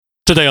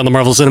Today on the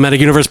Marvel Cinematic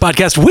Universe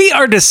podcast, we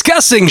are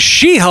discussing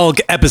She-Hulk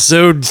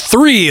episode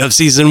 3 of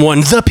season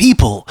 1, The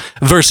People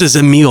versus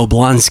Emil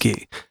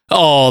Blonsky.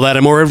 All that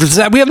and more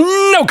that we have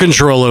no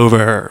control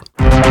over.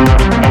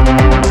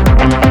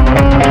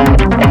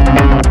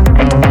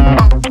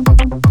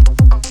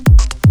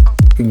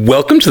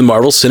 Welcome to the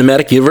Marvel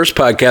Cinematic Universe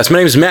podcast. My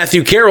name is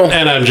Matthew Carroll.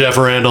 And I'm Jeff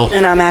Randall.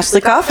 And I'm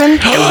Ashley Coffin.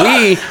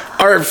 And we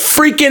are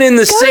freaking in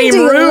the same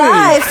room.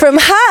 Live from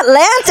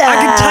Hotlanta. I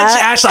can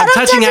touch Ashley. I'm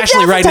touching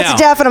Ashley right now. I'm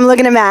Jeff and I'm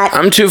looking at Matt.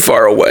 I'm too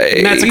far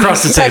away. Matt's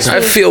across the table.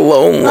 I feel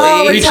lonely.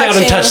 Oh, Reach out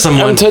and touch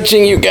someone. I'm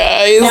touching you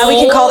guys. Now we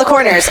can call the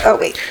corners. Oh,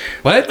 wait.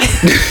 What?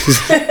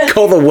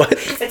 Call the what?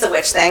 It's a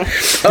witch thing.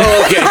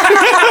 Oh, okay.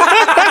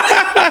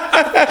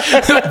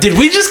 Did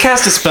we just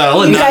cast a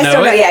spell and You not guys know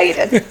don't know. it? Yeah, you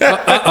did.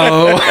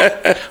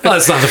 Well,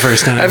 that's not the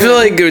first time. I feel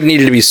like it would need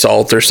to be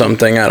salt or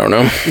something. I don't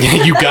know.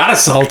 You got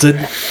assaulted.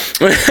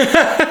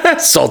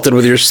 Salted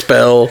with your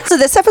spell. So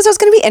this episode's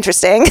going to be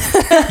interesting.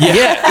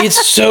 Yeah,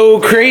 it's so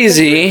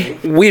crazy.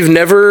 We've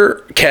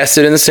never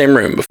casted in the same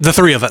room before. The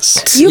three of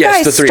us. You Yes,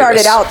 the guys three of started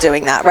us. out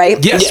doing that, right?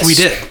 Yes, we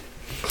did.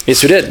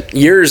 Yes, we did. 8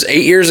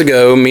 years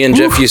ago, me and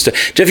Jeff used to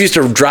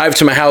drive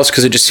to my house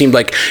because it just seemed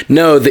like,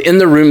 no, the in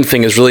the room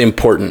thing is really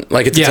important.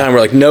 Like at the time, we're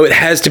like, no, it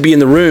has to be in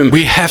the room.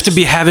 We have to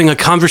be having a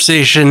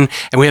conversation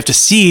and we have to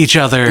see each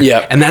other.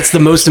 Yeah. And that's the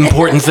most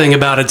important thing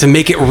about it, to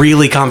make it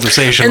really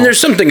conversational. And there's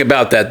something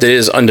about that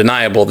is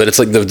undeniable, that it's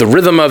like the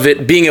rhythm of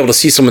it, being able to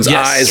see someone's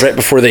eyes right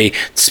before they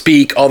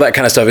speak, all that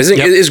kind of stuff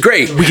is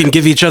great. We can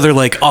give each other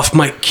like off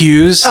mic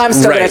cues. I'm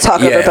still going to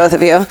talk over both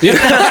of you.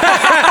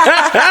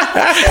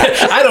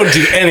 I don't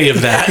do any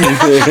of that.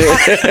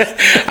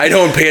 I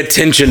don't pay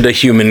attention to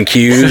human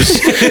cues.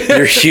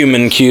 They're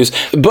human cues.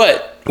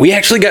 But we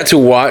actually got to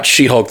watch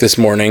She-Hulk this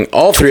morning,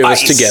 all three of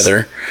us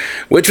together,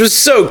 which was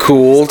so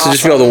cool to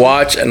just be able to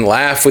watch and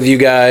laugh with you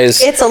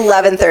guys. It's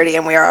 11:30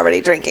 and we are already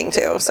drinking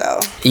too, so.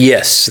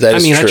 Yes, that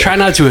is true. I try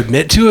not to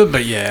admit to it,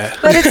 but yeah.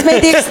 But it's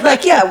made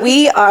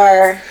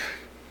the,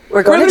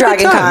 we're going to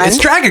Dragon Con. It's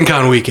Dragon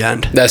Con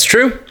weekend. That's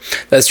true.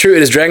 That's true.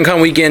 It is Dragon Con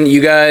weekend. You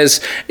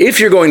guys, if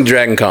you're going to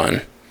Dragon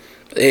Con,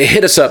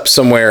 hit us up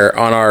somewhere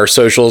on our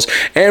socials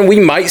and we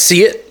might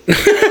see it. Make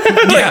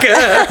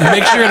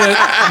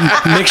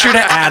sure to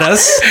add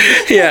us.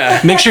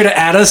 Yeah. Make sure to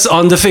add us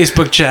on the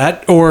Facebook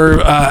chat or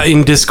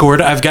in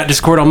Discord. I've got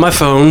Discord on my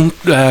phone.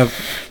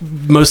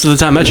 Most of the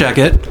time I check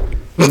it.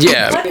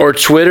 Yeah, or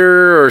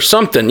Twitter or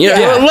something. Yeah.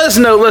 Well, let us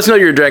know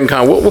you're at Dragon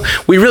Con.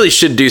 We really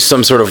should do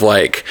some sort of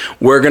like,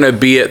 we're gonna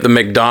be at the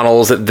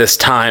McDonald's at this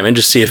time and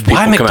just see if people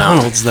Why come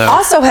McDonald's, out. though?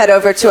 Also head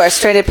over to our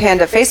Stranded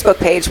Panda Facebook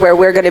page where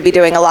we're going to be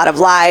doing a lot of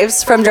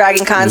lives from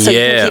Dragon Con, so you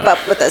can keep up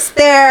with us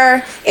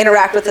there,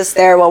 interact with us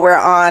there while we're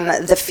on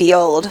the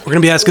field. We're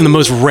gonna be asking the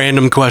most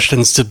random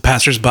questions to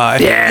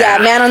passersby. Yeah,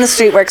 Man on the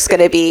Street Work's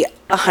going to be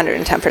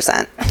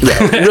 110%.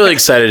 Yeah, really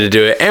excited to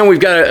do it, and we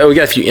got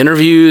a few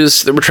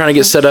interviews that we're trying to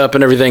get set up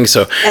and everything.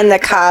 So And the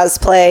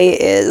cosplay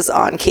is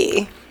on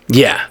key.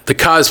 yeah, the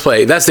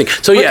cosplay, that's the thing.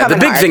 So We're yeah, the coming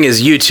big hard. thing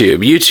is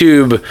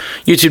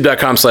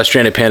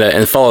youtube.com/strandedpanda,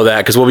 and follow that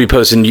because we'll be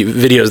posting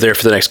videos there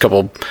for the next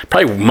couple,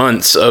 probably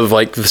months of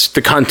like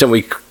the content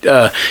we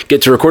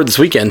get to record this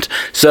weekend.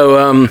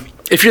 So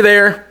if you're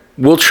there,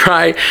 we'll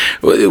try.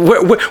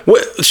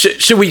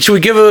 Should we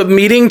give a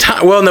meeting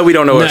time? Well, no, we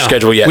don't know our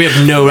schedule yet. We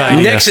have no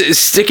idea. Next,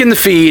 stick in the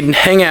feed,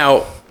 hang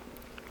out.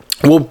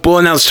 We'll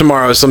announce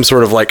tomorrow some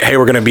sort of like, hey,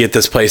 we're going to be at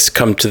this place.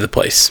 Come to the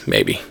place,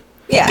 maybe.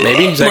 Yeah.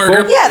 Maybe? Is that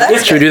Marker. cool? Yeah,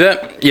 that's Should we do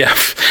that? Yeah.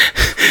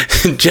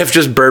 Jeff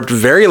just burped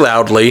very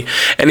loudly,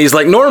 and he's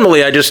like,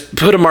 normally I just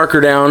put a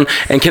marker down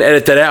and can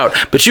edit that out,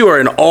 but you are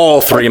in all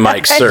three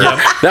mics, sir.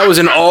 That was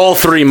an all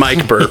three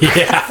mic burp.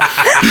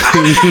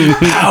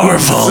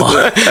 Powerful.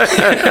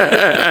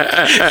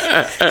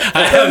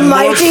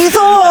 Mighty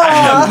Thor! I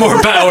have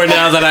more power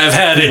now than I've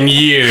had in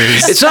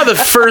years. It's not the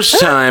first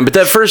time, but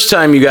that first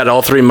time you got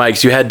all three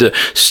mics, you had to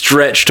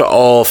stretch to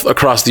all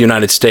across the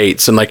United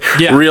States and like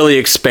really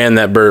expand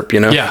that burp, you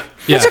know? Yeah.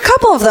 There's a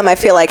couple of them I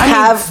feel like I mean,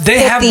 have they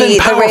hit have the, been the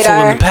powerful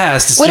radar. in the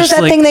past. It's What is just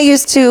that like- thing they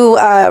used to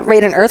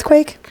rate an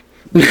earthquake?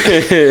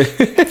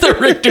 The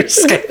Richter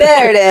scale.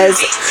 There it is.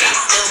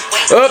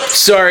 Oh,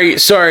 sorry.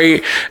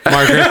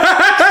 Marker.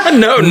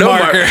 No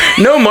Marker.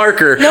 No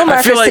marker. No I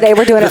markers feel like today.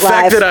 We're doing the it live.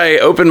 fact that I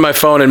opened my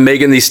phone and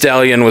Megan Thee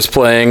Stallion was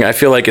playing, I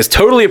feel like is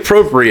totally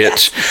appropriate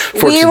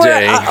for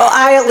today.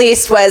 I at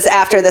least was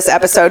after this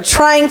episode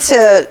trying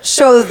to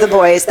show the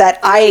boys that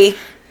I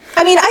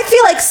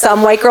feel like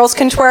some white girls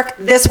can twerk.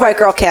 This white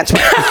girl can't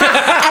twerk.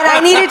 And I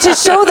needed to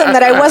show them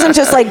that I wasn't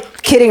just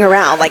like kidding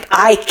around. Like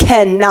I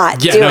cannot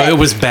do it. It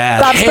was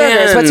bad. Bob's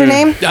Burgers. What's her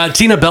name?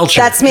 Tina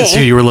Belcher. That's me. That's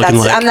who you were looking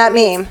like. I'm that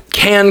meme.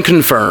 Can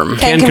confirm.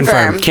 Can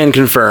confirm. Can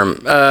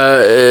confirm.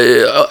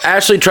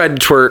 Ashley tried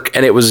to twerk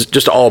and it was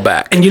just all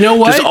back. And you know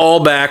what? Just all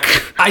back.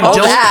 I All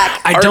don't.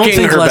 back. I don't Arcing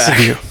think her less back.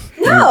 of you.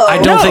 No,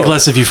 I don't think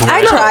less of you for it.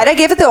 I tried. I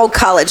gave it the old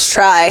college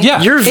try.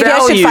 Yeah. Your Maybe I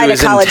value should find a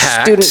is college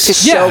intact. student to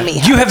show me.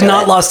 How You to have do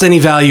not it. lost any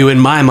value in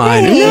my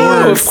mind.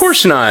 No, Or- of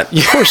course not.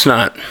 Of course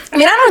not. I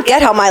mean, I don't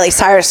get how Miley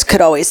Cyrus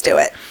could always do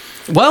it.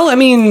 well, I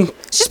mean,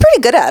 She's pretty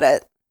good at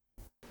it.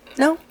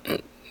 No.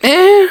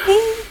 Eh.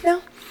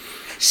 No.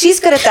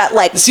 She's good at that,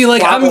 like, See,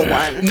 like, wobble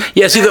I'm- one.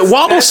 Yeah, see, the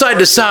wobble side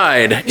to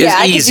side is Yeah,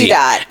 I could do easy.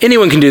 that.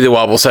 Anyone can do the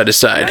wobble side to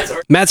side.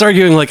 Matt's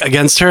arguing like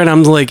against her, and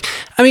I'm like,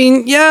 I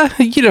mean, yeah,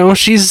 you know,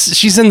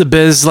 she's in the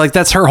biz, like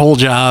that's her whole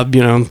job,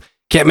 you know.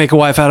 Can't make a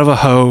wife out of a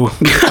hoe.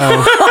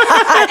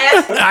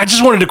 I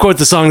just wanted to quote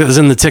the song that was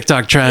in the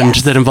TikTok trend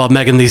that involved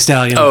Megan Thee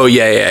Stallion. Oh,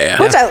 yeah.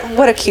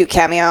 What a cute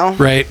cameo.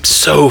 Right.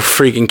 So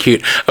freaking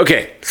cute.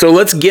 Okay, so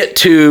let's get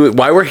to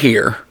why we're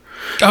here.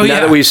 Oh, Now yeah.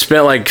 that we've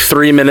spent like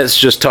 3 minutes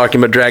just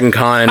talking about Dragon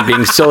Con and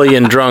being silly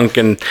and drunk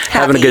and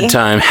having a Happy. good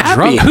time. Happy.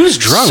 Drunk? Who's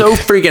drunk? So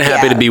freaking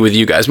happy Yeah. to be with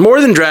you guys.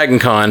 More than Dragon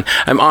Con,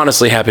 I'm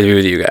honestly happy to be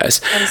with you guys.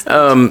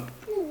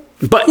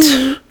 But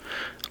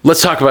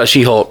let's talk about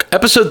She-Hulk.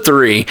 Episode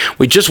 3,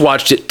 we just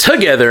watched it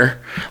together,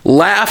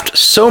 laughed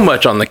so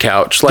much on the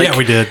couch. Like, Yeah,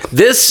 we did.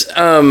 This,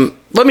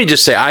 let me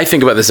just say, I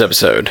think about this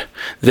episode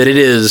that it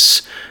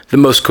is the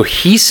most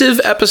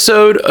cohesive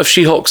episode of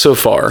She-Hulk so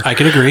far. I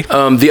can agree.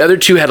 The other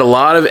two had a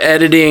lot of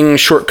editing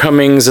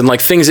shortcomings and like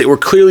things that were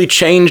clearly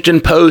changed in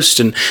post,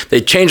 and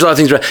they changed a lot of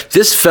things. But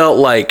this felt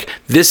like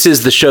this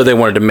is the show they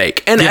wanted to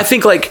make. And I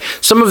think like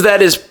some of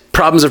that is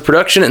problems of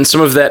production, and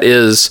some of that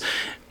is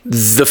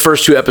the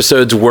first 2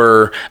 episodes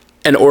were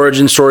an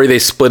origin story they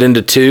split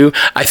into 2.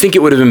 I think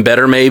it would have been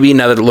better maybe,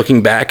 now that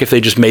looking back, if they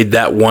just made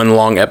that one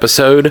long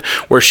episode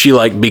where she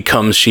like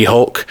becomes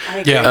She-Hulk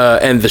Yeah.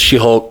 and the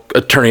She-Hulk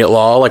attorney at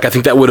law. Like, I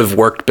think that would have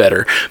worked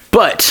better.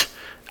 But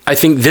I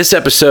think this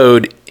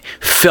episode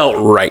felt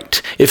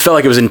right. It felt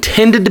like it was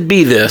intended to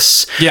be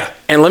this. Yeah.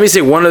 And let me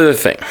say one other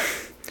thing.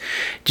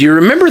 Do you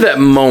remember that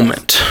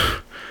moment?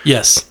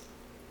 Yes.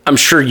 I'm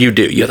sure you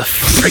do. You have the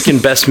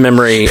freaking best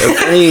memory of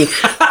any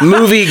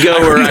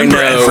moviegoer I know.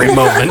 Every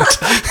moment.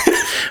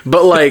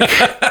 But like,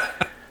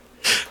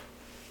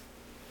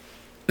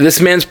 this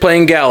man's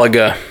playing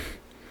Galaga.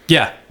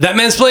 Yeah. That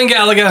man's playing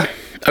Galaga.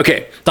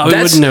 Okay. Thought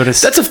we wouldn't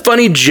notice. That's a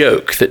funny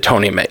joke that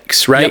Tony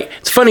makes, right? Yep.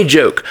 It's a funny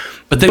joke.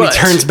 But then he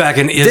turns back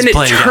and is then it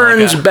playing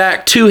turns Galaga.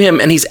 back to him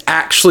and he's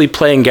actually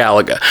playing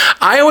Galaga.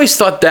 I always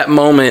thought that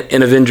moment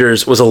in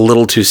Avengers was a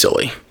little too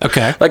silly.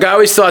 Okay. Like, I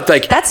always thought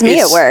like That's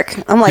me at work.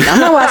 I'm like, I'm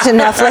not watching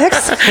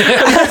Netflix.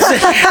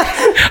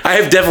 I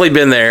have definitely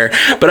been there,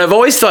 but I've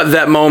always thought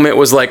that moment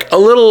was like a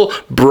little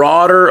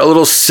broader, a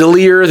little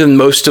sillier than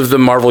most of the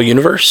Marvel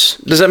universe.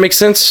 Does that make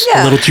sense?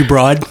 Yeah. A little too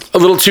broad. A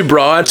little too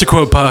broad, To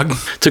quote Pug,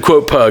 to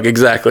quote Pug,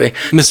 exactly.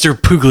 Mr.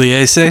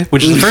 Pugliese,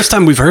 which is the first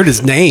time we've heard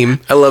his name.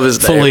 I love his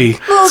name. Fully.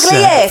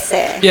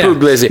 Pugliese. Yeah.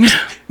 Pugliese.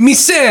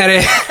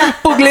 Misere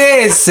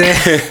Pugliese.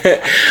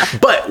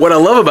 But what I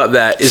love about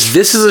that is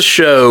this is a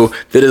show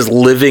that is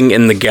living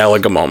in the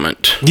Galaga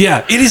moment.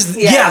 Yeah, it is.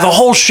 Yeah. Yeah. The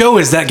whole show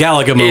is that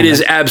Galaga moment. It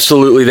is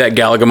absolutely that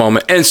Galaga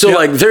moment. And so Yep.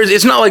 like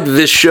it's not like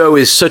this show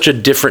is such a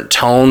different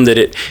tone that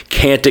it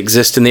can't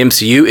exist in the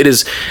MCU. It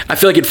is, I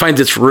feel like it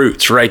finds its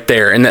roots right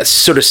there. And that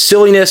sort of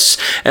silliness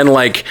and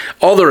like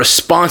all the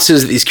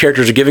responses that these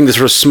characters are giving, the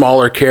sort of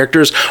smaller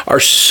characters, are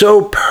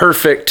so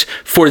perfect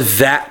for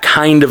that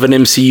kind of an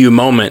MCU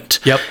moment.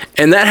 Yep.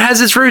 And that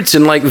has its roots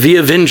in like the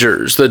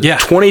Avengers, the Yeah.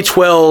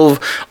 2012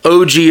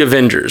 OG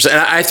Avengers. And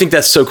I think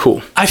that's so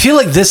cool. I feel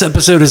like this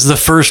episode is the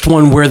first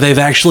one where they've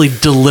actually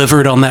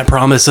delivered on that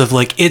promise of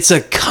like, it's a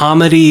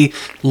comedy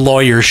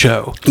lawyer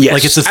show. Yes,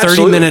 Like it's a 30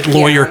 absolutely. minute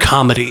lawyer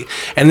comedy.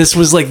 And this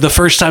was like the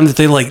first time that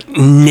they like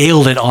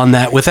nailed it on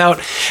that without,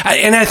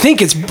 and I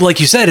think it's like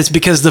you said, it's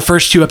because the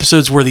first 2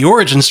 episodes were the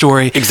origin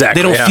story.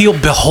 Exactly, They don't yeah. feel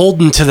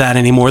beholden to that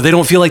anymore. They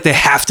don't feel like they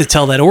have to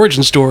tell that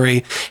origin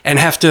story and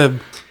have to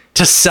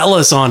sell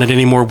us on it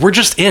anymore. We're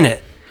just in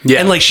it. Yeah.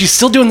 And like, she's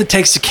still doing the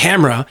takes to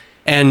camera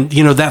and,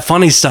 you know, that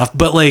funny stuff.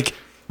 But like,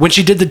 when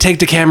she did the take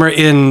to camera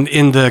in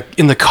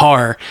the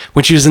car,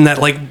 when she was in that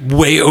like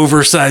way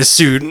oversized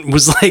suit,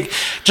 was like,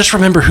 just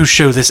remember whose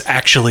show this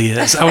actually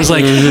is. I was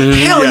like,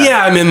 hell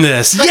yeah, I'm in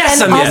this.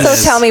 Yes, And I'm in also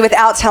this. tell me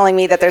without telling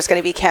me that there's going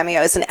to be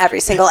cameos in every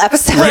single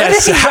episode.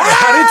 Yes.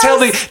 How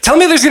to tell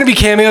me there's going to be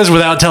cameos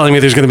without telling me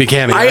there's going to be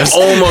I cameos.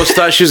 almost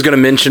thought she was going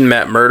to mention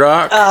Matt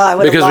Murdock I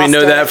would've because we lost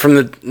know it. that from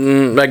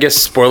the, I guess,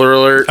 spoiler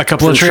alert. A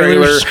couple from of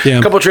trailers, yeah.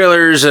 A couple of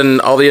trailers and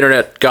all the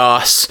internet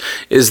goss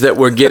is that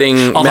we're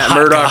getting All the Matt hot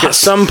Murdock at goss.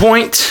 some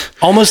point.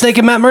 Almost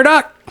naked Matt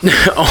Murdock.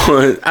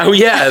 Oh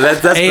yeah,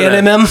 that's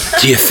A&M.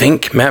 Do you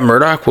think Matt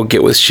Murdock will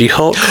get with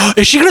She-Hulk?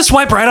 Is she going to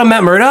swipe right on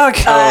Matt Murdock?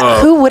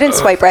 Who wouldn't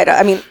swipe right?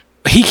 I mean,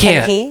 He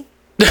can't. he.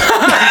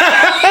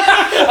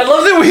 I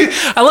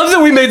love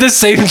that we made the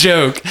same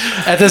joke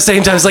at the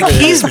same time. It's like,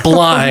 he's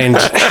blind.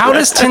 How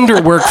does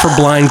Tinder work for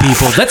blind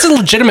people? That's a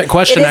legitimate It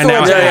question is I a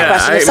now legitimate have.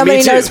 question. me If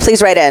somebody too. knows,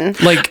 please write in.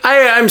 Like,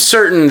 I'm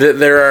certain that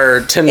there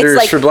are Tinders It's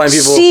like for blind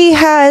people. she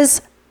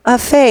has a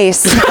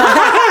face.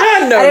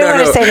 No, I didn't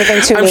want to say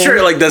anything too I'm mean. sure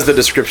it like does the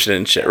description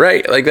and shit,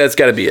 right? Like that's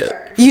got to be it.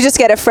 You just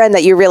get a friend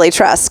that you really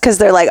trust because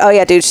they're like, oh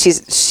yeah, dude,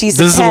 she's This a is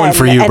the 10, one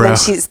for you, and bro.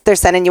 then they're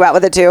sending you out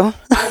with a 2.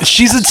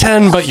 she's a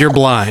 10, but you're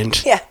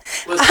blind. Yeah,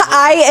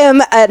 I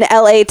am an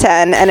LA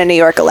 10 and a New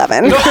York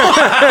 11.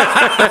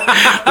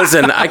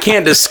 Listen, I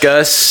can't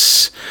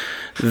discuss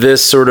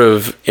this sort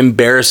of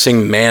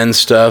embarrassing man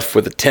stuff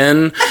with a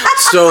 10.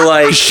 So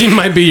like She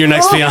might be your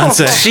next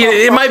fiance.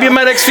 it might be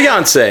my next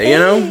fiance, you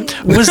know?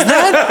 Was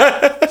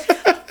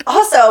that?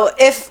 Also,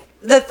 if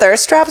the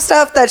thirst trap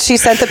stuff that she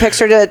sent the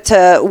picture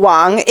to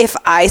Wong, if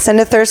I send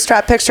a thirst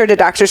trap picture to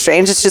Doctor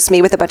Strange, it's just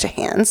me with a bunch of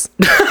hands.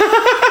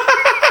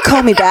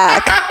 Call me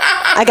back.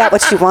 I got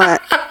what you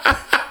want.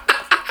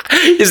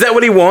 Is that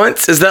what he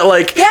wants? Is that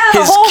like Yeah,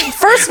 the whole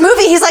first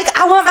movie, he's like,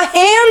 I want my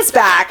hands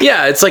back.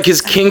 Yeah, it's like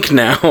his kink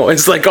now.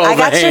 It's like all I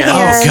the got your hands.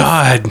 hands. Oh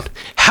God.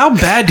 How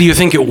bad do you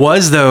think it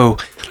was though?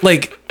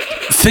 Like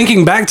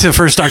thinking back to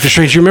first Doctor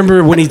Strange, you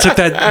remember when he took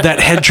that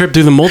head trip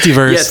through the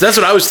multiverse? Yes, that's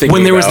what I was thinking.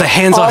 When there was about. the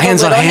hands All on the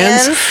hands on little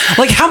hands. hands.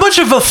 Like how much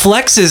of a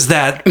flex is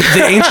that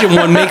the ancient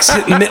one makes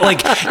it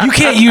like you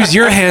can't use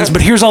your hands,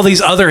 but here's all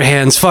these other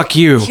hands. Fuck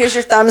you. Here's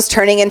your thumbs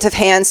turning into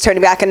hands,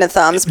 turning back into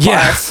thumbs.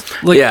 Yeah.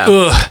 Barf. Like Yeah.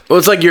 ugh. Well,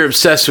 it's like you're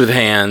obsessed with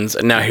hands,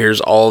 and now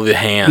here's all the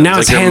hands. Now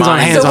like it's your hands on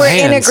mind- hands So on we're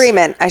in hands.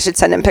 agreement. I should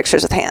send him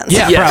pictures with hands.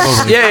 Yeah, Yes.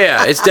 probably.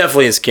 Yeah. It's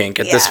definitely his kink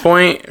at this Yeah.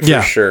 point, for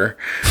Yeah. sure.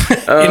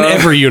 In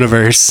every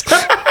universe.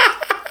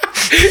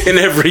 In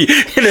every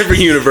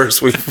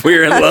universe,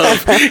 we're in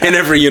love. In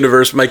every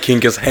universe, my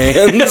kink is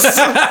hands.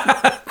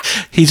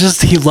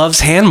 He loves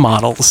hand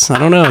models. I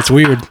don't know. It's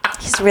weird.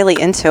 He's really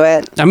into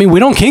it. I mean, we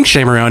don't kink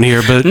shame around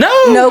here, but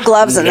No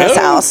gloves in this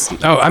No. house.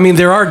 oh, I mean,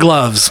 there are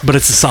gloves, but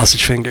it's the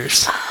sausage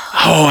fingers.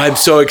 Oh, I'm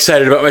so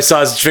excited about my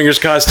sausage fingers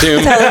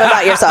costume. Tell him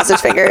about your sausage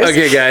fingers.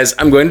 Okay, guys,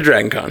 I'm going to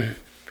Dragon Con,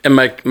 and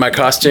my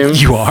costume.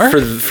 You are?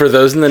 For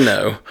those in the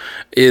know,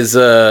 is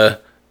a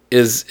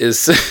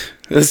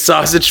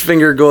sausage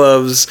finger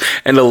gloves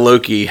and a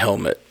Loki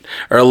helmet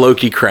or a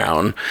Loki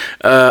crown.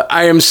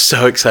 I am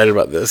so excited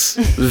about this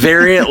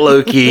variant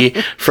Loki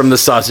from the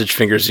Sausage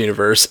Fingers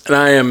universe, and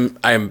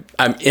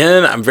I'm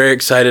in. I'm very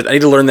excited. I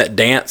need to learn that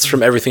dance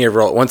from Everything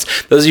Everywhere All at Once.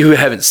 Those of you who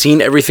haven't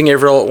seen Everything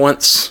Everywhere All at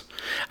Once,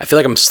 I feel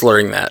like I'm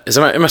slurring that.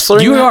 Am I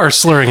slurring? You that? are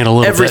slurring it a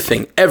little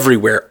Everything,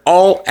 everywhere,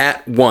 all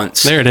at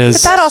once. bit. There it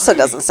is. That also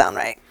doesn't sound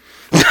right.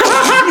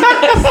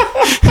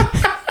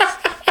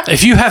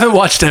 If you haven't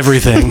watched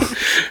everything,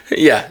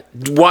 Yeah,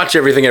 watch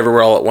Everything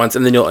Everywhere All at Once,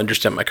 and then you'll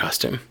understand my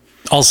costume.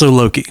 also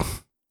Loki.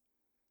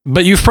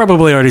 But you've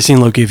probably already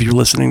seen Loki if you're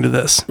listening to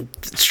this.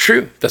 It's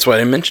true. That's why I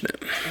didn't mention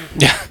it.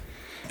 Yeah.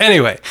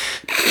 Anyway,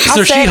 I'll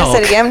so say She-Hulk.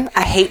 it again.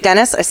 I hate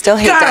Dennis. I still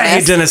hate God, Dennis. I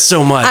hate Dennis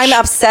so much. I'm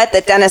upset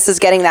that Dennis is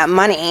getting that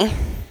money.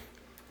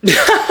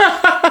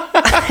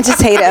 I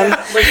just hate him.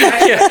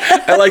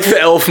 Yeah, I like the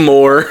elf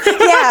more.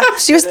 Yeah,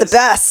 she was the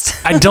best.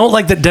 I don't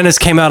like that Dennis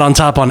came out on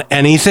top on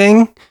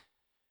anything,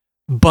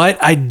 but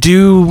I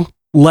do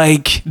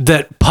like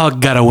that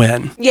Pug got a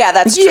win. Yeah,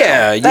 that's true.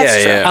 Yeah, That's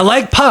yeah, true. yeah. I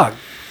like Pug.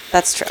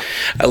 That's true.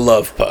 I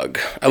love Pug.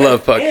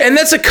 And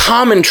that's a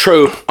common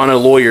trope on a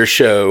lawyer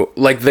show.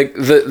 Like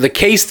the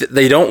case that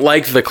they don't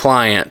like the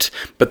client,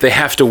 but they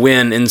have to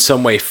win in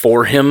some way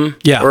for him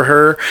or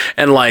her.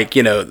 And like,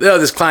 oh,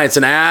 this client's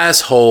an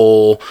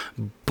asshole,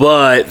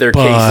 but their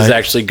case is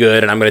actually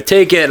good, and I'm going to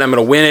take it, and I'm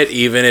going to win it,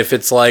 even if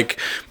it's like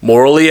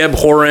morally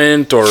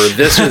abhorrent or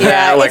this or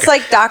that. Yeah, it's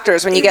like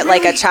doctors when you get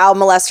like a child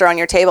molester on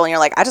your table and you're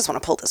like, I just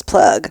want to pull this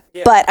plug.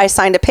 But I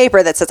signed a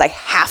paper that says I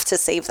have to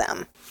save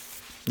them.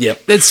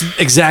 Yep. It's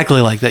exactly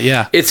like that,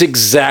 yeah. It's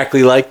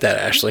exactly like that,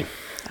 Ashley.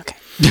 Okay.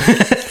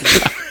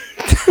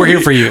 We're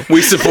here for you.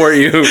 We support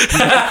you.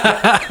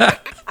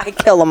 I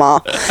kill them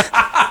all.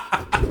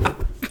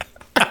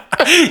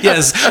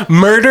 Yes,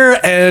 murder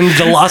and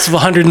the loss of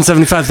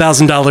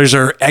 $175,000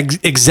 are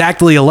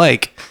exactly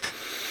alike.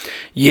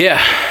 Yeah.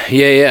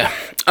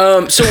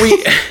 So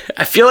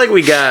I feel like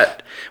we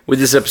got with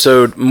this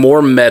episode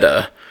more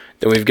meta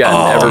than we've gotten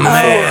ever before.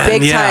 man.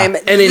 Big Yeah. time.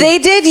 And in- They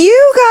did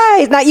you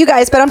guys, not you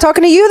guys, but I'm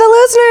talking to you, the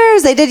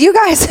listeners. They did you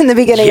guys in the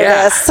beginning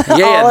Yeah. of this.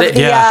 Yeah, All they- of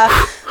the,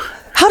 yeah.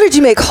 how did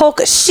you make Hulk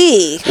a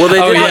she? Well, they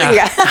Oh, did.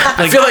 yeah.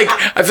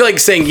 I feel like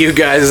saying you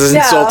guys is No.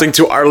 insulting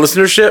to our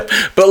listenership,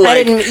 but I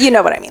like. didn't, you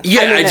know what I mean.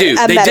 Yeah, I do.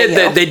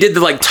 They did the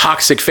like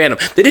toxic fandom.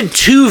 They did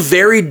two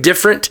very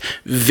different,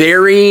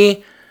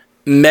 very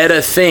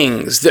meta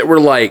things that were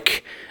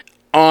like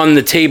on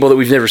the table that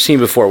we've never seen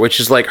before, which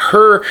is like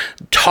her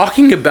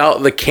talking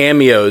about the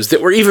cameos that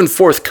were even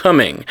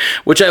forthcoming,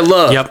 which I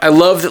love. Yep. I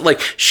love that,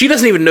 like, she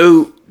doesn't even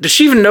know. Does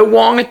she even know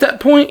Wong at that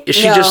point? Is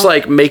she No. just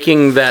like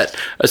making that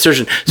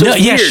assertion? So No,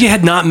 it's yeah, weird. she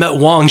had not met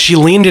Wong. She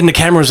leaned into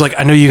camera and was like,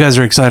 I know you guys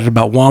are excited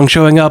about Wong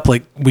showing up.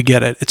 Like, we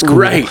get it. It's cool.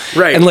 Right.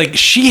 And like,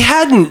 she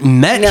hadn't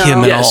met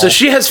him at Yeah, all. so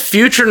she has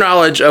future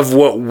knowledge of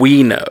what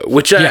we know,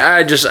 which Yeah.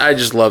 I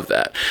just love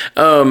that.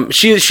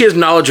 She has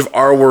knowledge of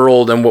our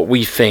world and what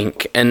we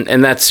think,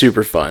 and that's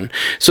super fun.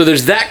 So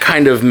there's that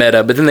kind of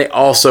meta, but then they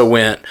also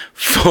went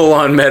full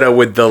on meta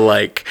with the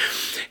like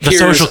The here's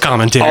social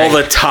commentary. all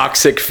the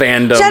toxic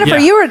fandom. Jennifer,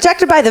 Yeah. you were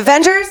rejected by the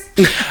Avengers?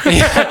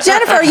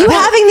 Jennifer, are you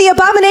having the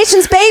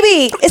Abomination's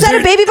baby? Is that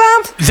a baby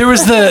bump?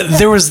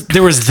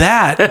 there was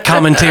that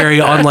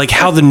commentary on like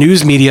how the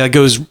news media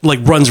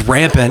runs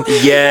rampant.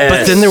 Yes.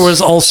 But then there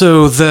was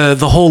also the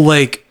whole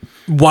like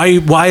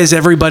why is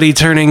everybody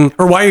turning,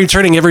 or why are you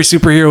turning every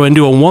superhero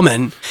into a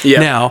woman Yeah.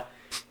 now?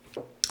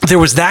 there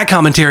was that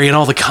commentary and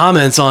all the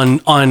comments on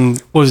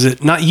what was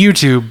it? Not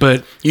YouTube,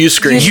 but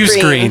Uscreen.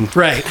 Uscreen,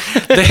 right?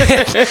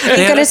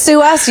 You're gonna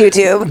sue us,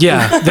 YouTube.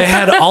 Yeah, they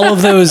had all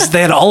of those.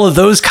 They had all of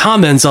those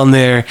comments on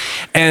there,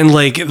 and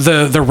like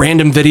the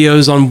random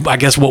videos on, I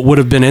guess, what would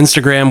have been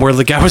Instagram, where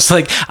the guy was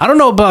like, "I don't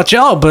know about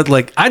y'all, but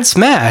like I'd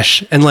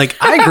smash," and like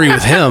I agree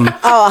with him.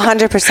 Oh,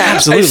 100%.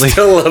 Absolutely. I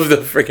still love the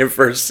freaking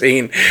first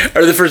scene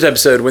or the first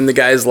episode when the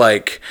guy's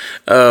like,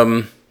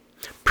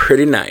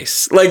 pretty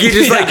nice. Like he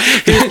just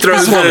he just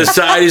throws it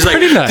aside. He's like,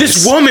 Pretty nice.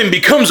 This woman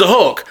becomes a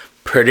Hulk.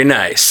 Pretty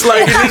nice.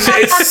 Like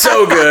it's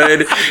so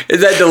good.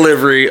 That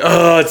delivery.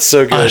 Oh, it's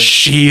so good. A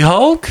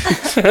She-Hulk?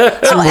 Some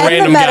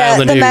random guy on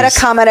the the news. meta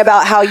comment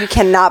about how you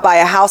cannot buy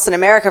a house in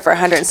America for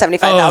 $175,000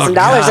 Oh,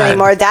 God.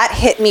 anymore, that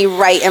hit me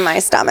right in my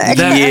stomach.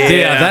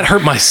 That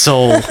hurt my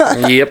soul.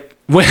 Yep.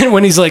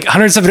 When he's like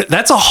 170,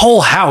 that's a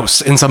whole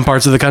house in some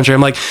parts of the country.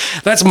 I'm like,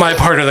 that's my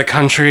part of the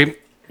country.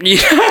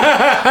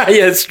 Yeah,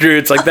 it's true.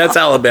 It's like that's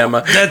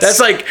Alabama. That's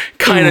like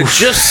kind of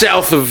just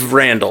south of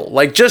Randall.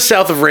 Like just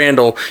south of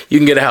Randall, you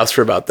can get a house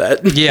for about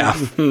that. Yeah.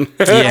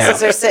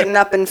 Houses are sitting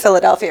up in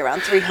Philadelphia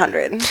around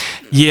 300.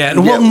 Yeah.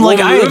 Well, We'll like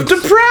move to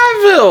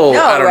Prattville.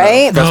 No, I don't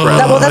right?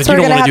 know. That's you where we're don't going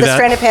to wanna have do the that.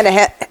 Stranded Panda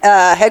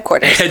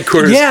headquarters.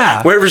 Headquarters.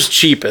 Yeah. Wherever's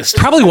cheapest.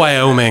 Probably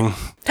Wyoming.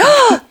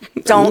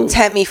 Don't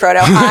tempt me,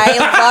 Frodo. I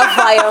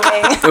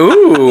love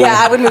Wyoming. Ooh. Yeah,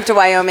 I would move to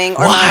Wyoming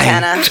or Why?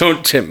 Montana.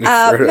 Don't tempt me.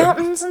 Frodo.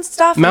 Mountains and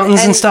stuff.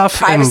 Mountains and stuff,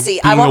 and Privacy.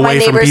 I being want my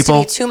away from neighbors to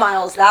people. be 2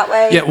 miles that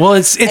way. Yeah, well,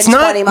 it's and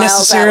not 20 miles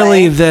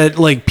necessarily that way. that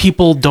like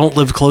people don't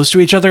live close to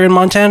each other in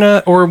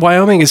Montana or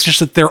Wyoming. It's just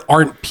that there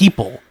aren't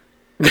people.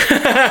 Even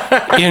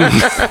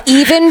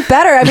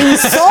better. I mean,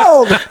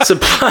 sold.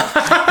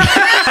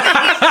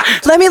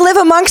 Let me live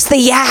amongst the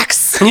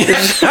yaks.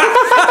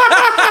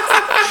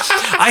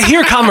 I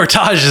hear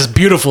Comertage is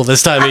beautiful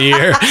this time of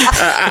year.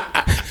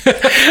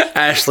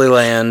 Ashley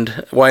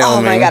Land, Wyoming.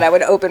 Oh my God, I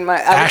would open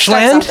my. I would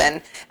start Ashland?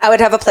 something. I would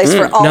have a place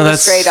for all No, the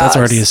that's- stray dogs. that's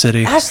already a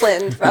city.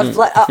 Ashland.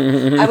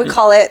 I would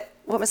call it.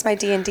 What was my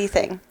D&D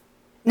thing?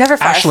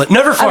 Neverfarth. Ashland,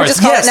 I would Neverfarth.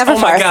 just call Yes. it Oh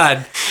my Neverfarth.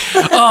 God.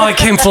 Oh, it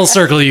came full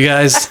circle, you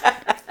guys.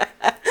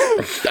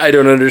 I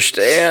don't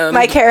understand.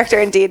 My character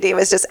in D&D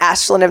was just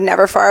Ashland of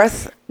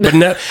Neverfarth. But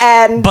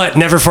And-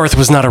 Neverfarth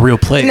was not a real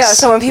place. No,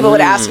 so when people would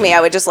ask me,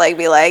 I would just like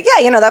be like, "Yeah,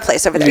 you know that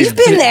place over there. You've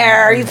been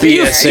there. You've been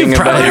there. BSing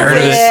probably about heard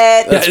of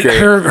it. it. That's great.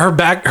 Her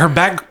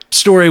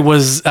backstory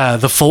was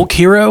the folk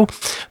hero,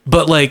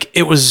 but like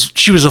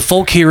she was a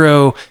folk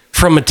hero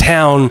from a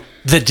town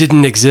that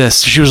didn't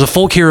exist. She was a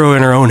folk hero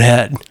in her own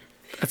head.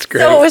 That's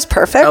great. So it was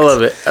perfect. I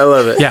love it. I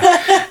love it. Yeah.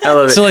 I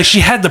love it. So like she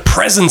had the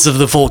presence of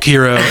the folk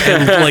hero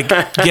and like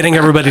getting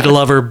everybody to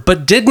love her,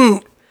 but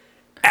didn't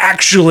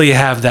actually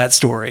have that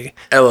story.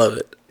 I love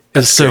it. It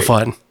was so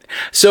fun.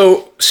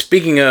 So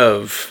speaking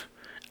of,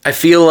 I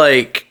feel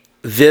like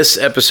this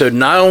episode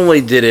not only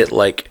did it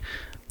like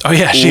Oh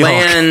yeah, She-Hulk.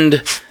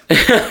 land.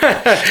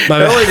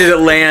 Not only did it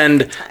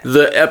land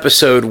the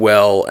episode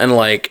well and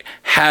like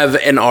have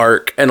an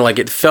arc and like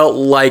it felt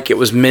like it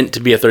was meant to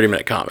be a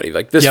 30-minute comedy.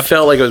 Like this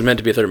felt like it was meant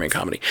to be a 30-minute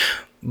comedy.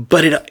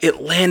 But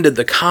it landed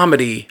the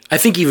comedy, I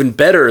think, even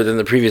better than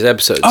the previous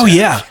episodes. Oh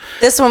yeah.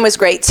 This one was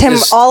great.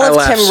 All I of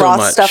laughed Tim so Roth's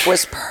much. stuff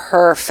was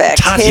perfect.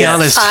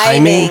 Tatiana's His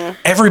timing,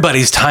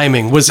 everybody's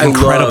timing was I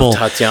incredible. love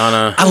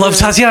Tatiana. I love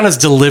Tatiana's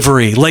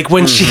delivery. Like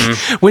when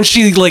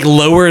she like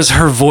lowers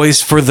her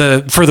voice for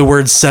the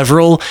word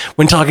several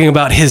when talking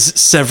about his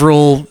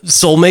several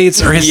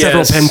soulmates or his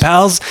several Yes. pen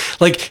pals.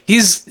 Like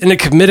he's in a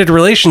committed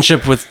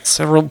relationship with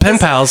several pen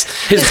pals.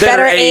 His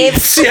better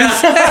apes. Yeah.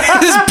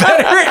 His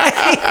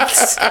better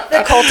apes.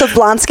 The Cult of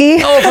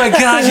Blonsky. Oh my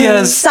God,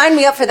 yes. Sign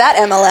me up for that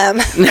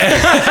MLM.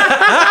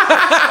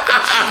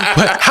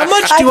 How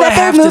much I do I bet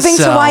have they're moving to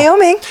to sell?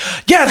 Wyoming.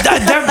 Yeah,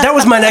 that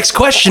was my next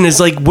question is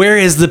like, where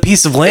is the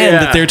piece of land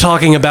that they're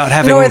talking about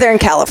having? Northern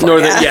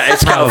California.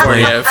 It's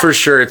California. For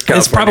sure, it's California.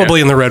 It's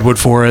probably in the Redwood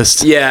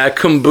Forest. Yeah,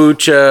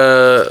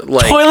 kombucha,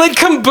 like Toilet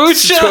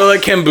kombucha.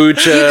 toilet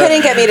kombucha. You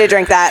couldn't get me to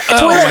drink that. my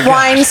Toilet God.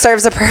 wine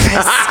serves a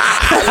purpose.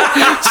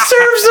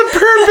 serves a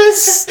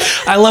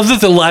purpose. I love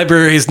that the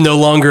library is no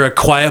longer a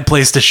quiet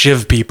place to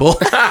shiv people.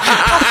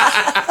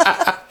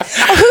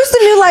 Who's the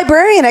new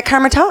librarian at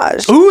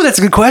Carmitage? Ooh, that's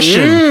a good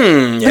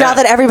question. Now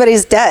that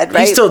everybody's dead,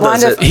 right? still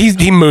does it.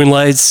 He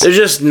moonlights. There's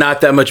just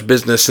not that much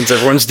business since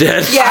everyone's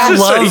dead. Yeah. I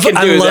So love, he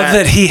can do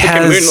that he He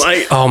can has.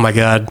 moonlight. Oh my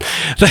God,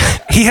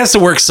 he has to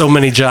work so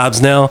many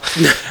jobs now.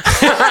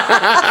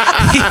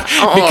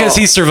 Because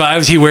he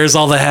survives, he wears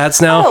all the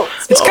hats now. Oh,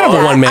 It's kind of a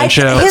yeah, one-man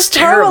show. His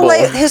terrible.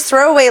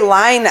 throwaway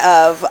line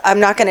of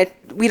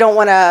we don't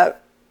want to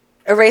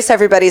erase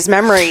everybody's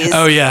memories.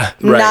 Oh yeah,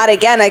 Right. Not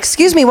again.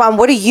 Excuse me, Juan.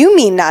 What do you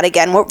mean not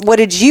again? What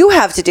did you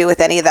have to do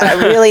with any of that?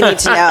 I really need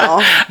to know.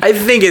 I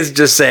think it's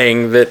just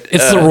saying that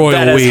It's the royal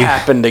that has we.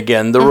 happened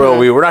again. The royal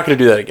we. We're not going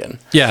to do that again.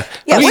 yeah.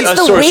 Yeah, we, what's the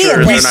sorcerers we in are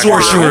we this? not gonna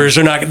do sorcerers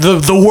are not.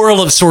 The world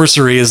of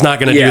sorcery is not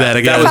going to Yeah, do that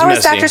again. that was How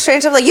is messy. Dr.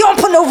 Strange like, you don't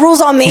put no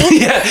rules on me?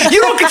 Yeah,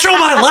 you don't control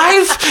my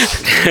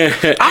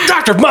life. I'm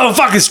Dr.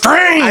 Motherfucking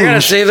Strange. I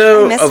gotta say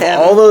though, miss of him.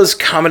 all those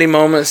comedy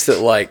moments that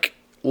like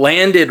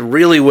landed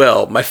really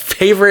well. My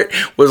favorite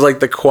was like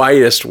the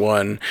quietest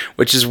one,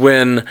 which is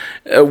when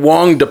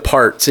Wong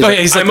departs. He's,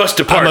 he's I like, must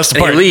depart. I must And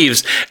depart. he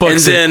leaves.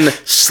 Books and then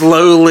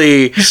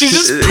slowly... She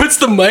just puts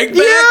the mic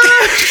back.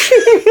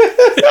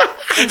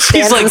 She's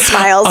Stands like, and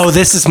smiles. oh,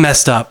 this is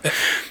messed up.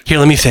 Here,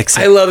 let me fix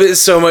I it. love it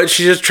so much.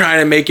 She's just trying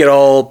to make it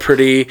all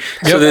pretty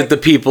so that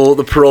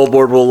the parole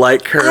board will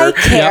like her. I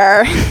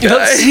care.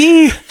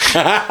 See?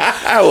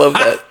 I love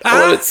that. I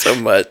love it so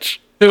much.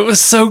 It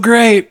was so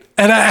great.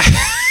 And I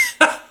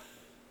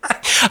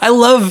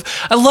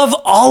love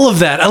all of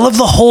that. I love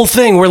the whole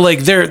thing where like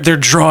they're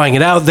drawing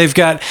it out. They've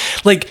got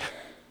like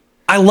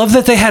I love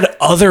that they had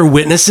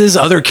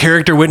other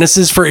character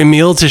witnesses for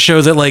Emil to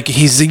show that like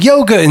he's a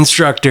yoga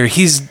instructor.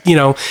 He's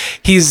gotten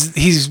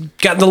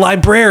the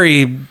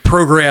library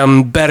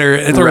program better.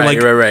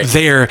 Right.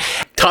 There.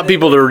 Taught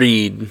people to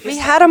read. We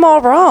had them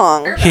all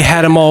wrong. He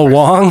had them all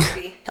Wong.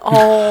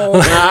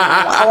 Oh,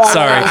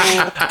 Sorry.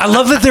 I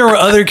love that there were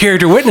other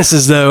character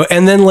witnesses though.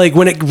 And then like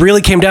when it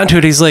really came down to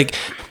it, he's like,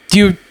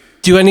 do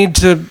I need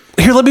to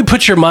here, let me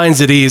put your minds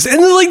at ease.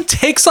 And then like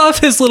takes off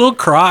his little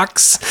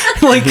Crocs,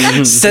 like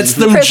sets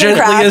them Prison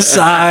gently Crocs.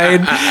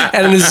 aside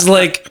and is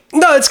like,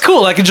 no, it's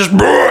cool. I can just and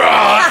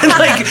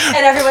like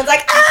and everyone's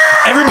like,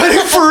 ah! everybody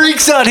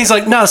freaks out. He's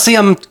like, no, see,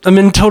 I'm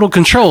in total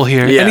control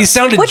here. Yeah. And he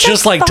sounded Which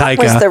just I like thought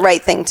Taika. was the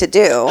right thing to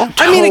do. I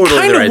mean, it Totally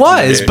kind the of right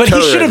thing to was, do. but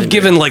Totally he should the right have thing to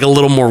given like a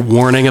little more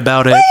warning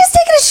about it. He's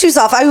taking his shoes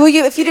off.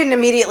 If you didn't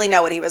immediately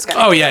know what he was going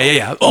to do. Oh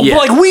yeah. Oh, Yeah.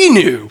 like we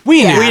knew.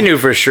 We knew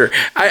for sure.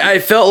 I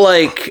felt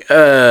like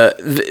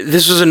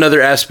this was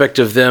another aspect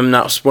of them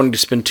not wanting to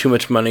spend too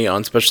much money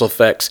on special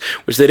effects,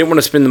 which they didn't want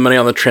to spend the money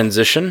on the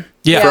transition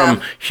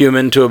from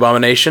human to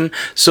abomination.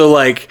 So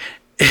like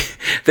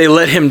they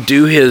let him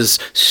do his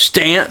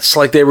stance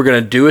like they were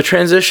going to do a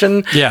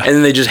transition. Yeah. And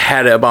then they just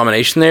had an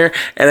abomination there.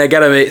 And I got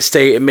to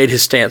say, it made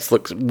his stance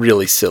look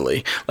really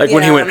silly. Like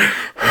when he went,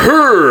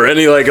 her, and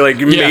he like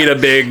made a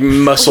big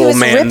muscle He was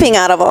man. ripping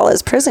out of all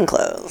his prison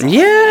clothes.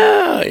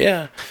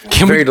 Yeah.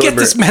 Can Very we get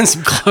this deliberate. man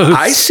some clothes?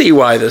 I see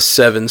why the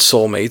 7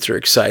 soulmates are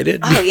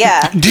excited. Oh,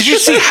 yeah. Did you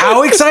see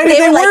how excited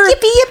They were like, were?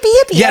 yippee,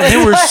 yippee, yippee. Yeah,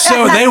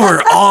 they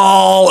were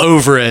all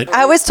over it.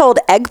 I was told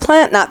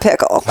eggplant, not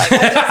pickle.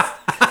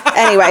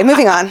 Anyway,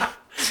 moving on.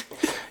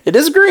 It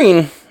is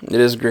green. It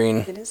is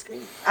green.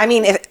 I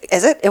mean,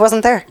 is it? It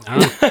wasn't there.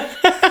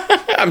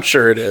 I'm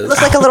sure it is. It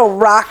looks like a little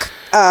rock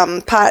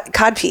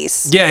cod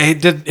piece. Yeah,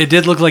 it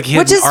did look like he had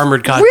Which an is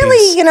armored cod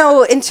really,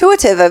 piece.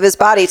 intuitive of his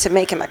body to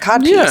make him a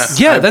cod piece.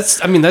 Yeah,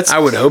 that's I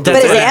would hope that's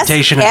But his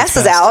adaptation at ass its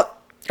is best. out.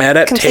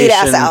 Adaptation complete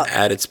ass out.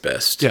 at its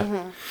best.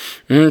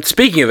 Yeah.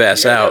 Speaking of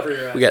ass out,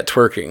 we got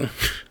twerking.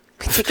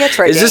 He gets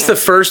right Is this the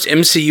first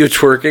MCU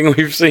twerking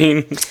we've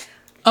seen?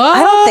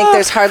 I don't think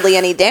there's hardly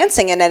any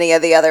dancing in any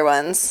of the other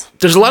ones.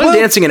 There's a lot of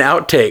dancing in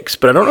outtakes,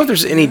 but I don't know if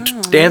there's any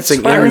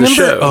dancing I in the remember.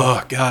 show.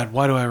 Oh God,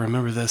 why do I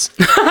remember this?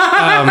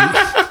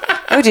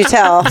 What would you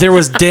tell? There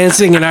was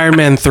dancing in Iron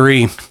Man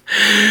 3.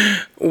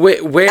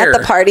 Where? At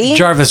the party?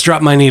 Jarvis,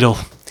 drop my needle.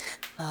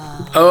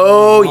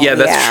 Oh, yeah,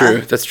 that's yeah.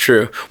 true. That's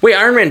true. Wait,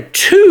 Iron Man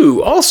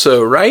 2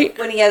 also, right?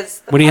 When he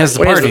has the When he has the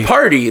When he party. has the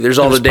party, there's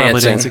all the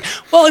Probably dancing.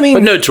 Well, I mean,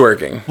 But no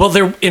twerking. well,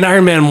 there in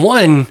Iron Man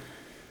 1,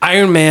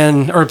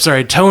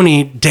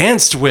 Tony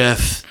danced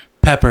with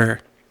Pepper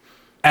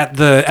at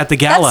the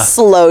gala. That's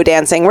slow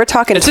dancing. We're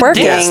talking It's a twerking.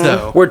 dance,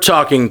 though. We're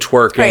talking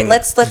twerking. Right,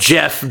 let's-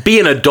 Jeff, be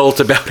an adult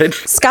about it.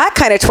 Scott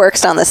kind of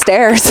twerks down the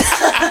stairs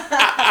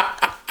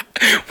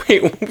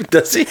Wait,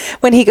 does he?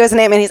 when he goes in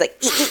Ant-Man. He's like,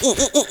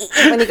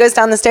 when he goes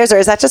down the stairs, or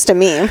is that just a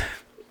meme?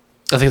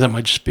 I think that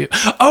might just be.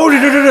 Oh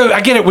no!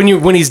 I get it.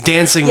 When he's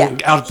dancing Yeah.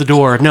 out the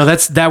door. No,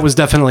 that was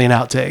definitely an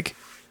outtake.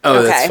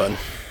 Oh, that's Okay. fun.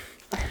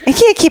 I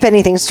can't keep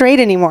anything straight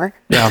anymore.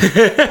 Yeah.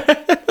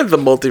 The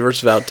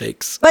multiverse of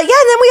outtakes. But yeah,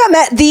 and then we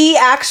got the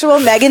actual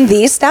Megan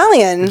Thee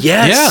Stallion.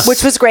 Yes. Yeah.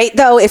 Which was great,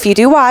 though. If you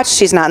do watch,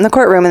 she's not in the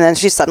courtroom, and then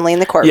she's suddenly in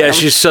the courtroom. Yeah,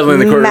 she's suddenly in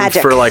the courtroom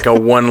Magic. for like a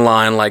one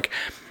line, like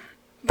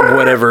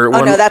whatever.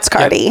 Oh, no, that's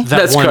Cardi.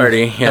 That's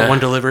Cardi, yeah. That one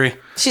delivery.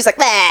 She's like,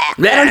 bah.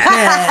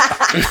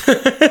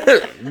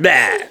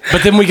 Bah.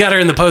 But then we got her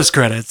in the post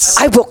credits.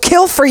 I will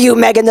kill for you,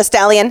 Megan Thee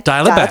Stallion.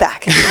 Dial it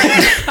back.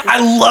 I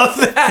love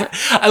that.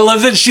 I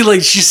love that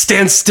she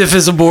stands stiff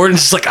as a board and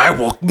she's like, I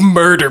will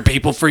murder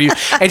people for you.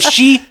 And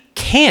she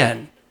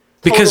can.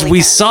 Because Totally we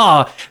can.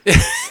 saw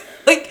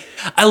like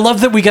I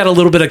love that we got a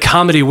little bit of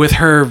comedy with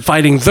her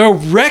fighting the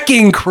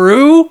Wrecking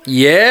Crew.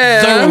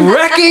 Yeah. The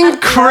Wrecking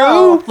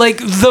Crew, like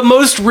the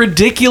most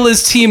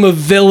ridiculous team of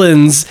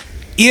villains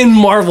in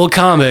Marvel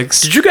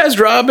Comics. Did you guys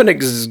rob an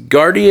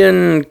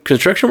Guardian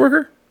construction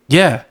worker?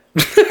 Yeah.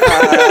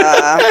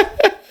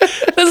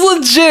 That's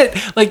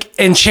legit. Like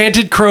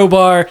Enchanted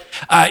Crowbar.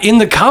 In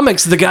the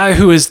comics, the guy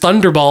who is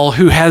Thunderball,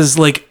 who has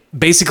like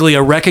basically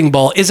a wrecking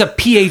ball, is a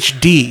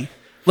PhD.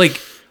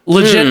 Like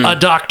legit a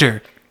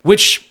doctor.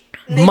 Which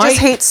They might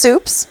just hate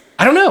soups.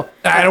 I don't know.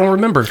 I don't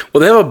remember.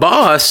 Well, they have a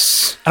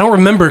boss. I don't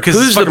remember because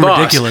it's Who's the fucking boss?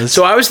 ridiculous.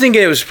 So I was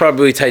thinking it was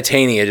probably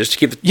Titania, just to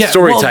keep the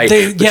story tight.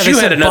 They, But yeah, you they had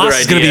said another boss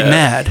is going to idea. be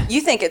mad.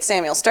 You think it's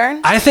Samuel Stern?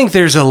 I think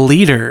there's a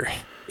leader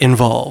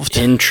involved.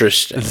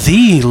 Interesting.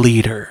 The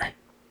leader.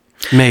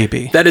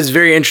 Maybe. That is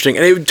very interesting,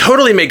 and it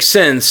totally makes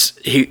sense.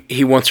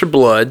 He wants her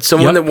blood.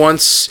 Someone Yep. that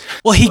wants.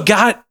 Well, he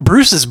got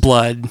Bruce's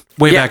blood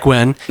way back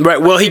when.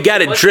 Right. Well, he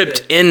got it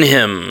dripped in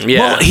him. Yeah.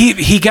 Well,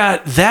 he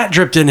got that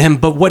dripped in him,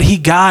 but what he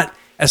got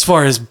as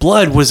far as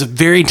blood was a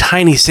very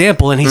tiny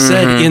sample, and he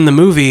said in the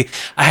movie,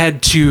 I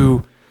had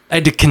to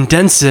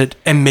condense it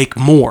and make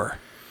more.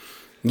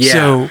 yeah.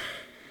 So,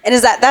 And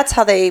that's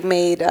how they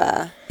made?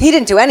 He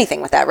didn't do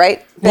anything with that,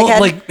 right? Big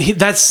Head? like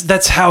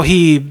that's how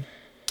he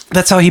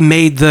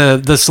made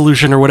the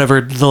solution or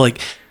whatever,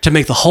 to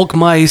make the Hulk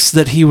mice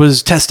that he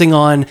was testing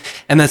on,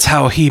 and that's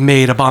how he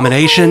made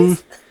Abomination.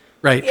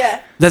 Right.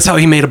 Yeah. That's how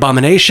he made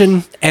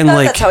Abomination, and I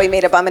thought that's how he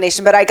made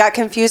Abomination, but I got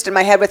confused in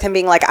my head with him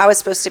being like, I was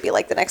supposed to be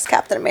like the next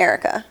Captain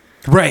America.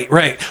 Right.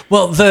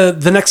 Well,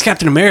 the next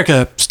Captain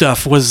America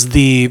stuff was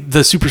the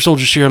super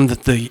soldier serum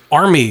that the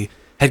army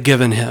had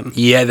given him.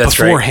 Yeah, that's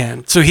right.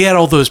 beforehand. So he had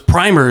all those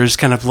primers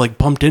kind of like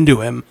pumped into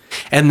him,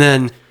 and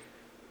then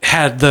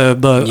had the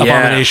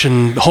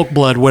Abomination, Hulk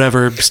blood,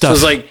 whatever stuff.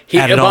 So it's like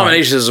added on.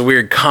 Abomination is a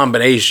weird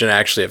combination,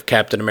 actually, of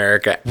Captain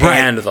America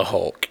and the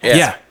Hulk.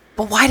 Yeah.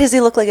 But why does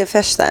he look like a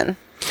fish then?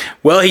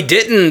 Well, he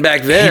didn't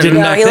back then. He didn't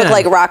No, back he looked then.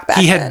 like Rock back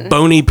He had then.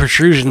 bony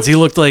protrusions. He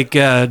looked like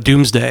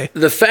Doomsday.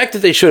 The fact that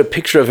they showed a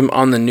picture of him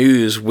on the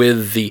news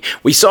with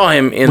we saw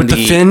him in With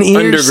the fin ears?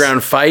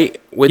 underground fight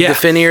with Yeah. the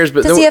fin ears,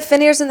 but Does he have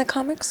fin ears in the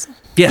comics?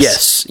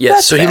 Yes. Yes.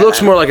 That's So he fair looks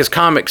then. more like his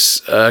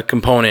comics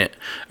component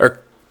or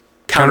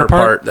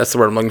counterpart. That's the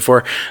word I'm looking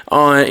for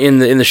in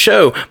the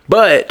show.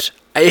 But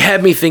it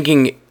had me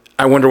thinking.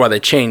 I wonder why they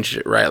changed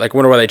it, right? Like, I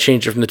wonder why they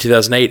changed it from the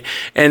 2008.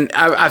 And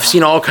I've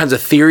seen all kinds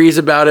of theories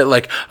about it,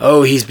 like,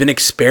 oh, he's been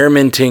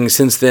experimenting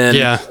since then.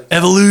 Yeah.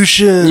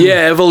 Evolution.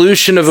 Yeah,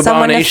 evolution of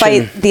Someone to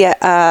Abomination. fight the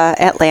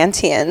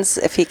Atlanteans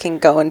if he can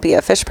go and be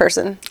a fish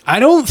person. I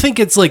don't think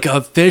it's like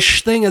a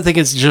fish thing. I think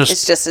it's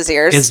just his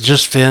ears. It's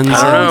just fins. I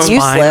don't and know. spines.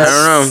 Useless.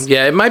 I don't know.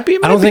 Yeah, it might be.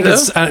 I don't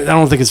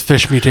think it's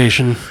fish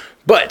mutation.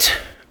 But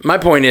my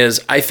point is,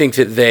 I think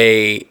that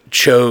they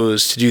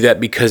chose to do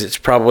that because it's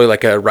probably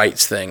like a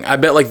rights thing. I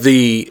bet like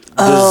the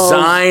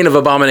design of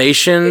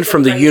Abomination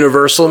from the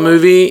Universal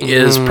movie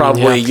is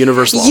probably yeah.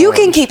 Universal. You owned.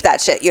 can keep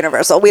that shit,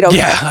 Universal. We don't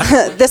Yeah.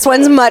 care. This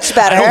one's much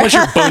better. I don't want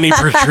your bony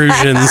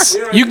protrusions.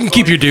 You can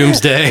keep your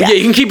Doomsday. Yeah,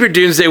 you can keep your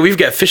Doomsday. We've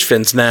got fish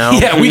fins now.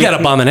 Yeah, we got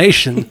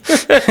Abomination.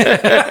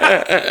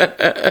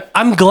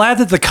 I'm glad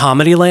that the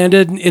comedy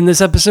landed in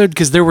this episode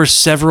because there were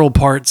several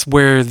parts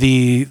where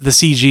the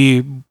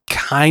CG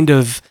kind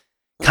of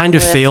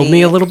failed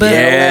me a little bit.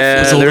 Yeah, It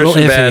was a little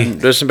iffy.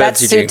 There's some bad That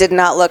CG. suit did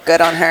not look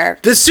good on her.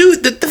 The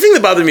suit, the thing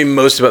that bothered me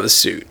most about the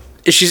suit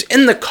is she's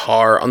in the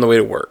car on the way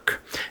to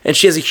work and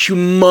she has a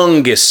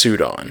humongous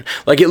suit on.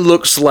 Like, it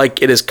looks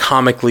like it is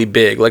comically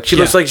big. Like, she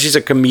looks like she's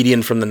a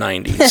comedian from the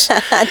 90s.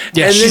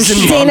 Yeah, And she's then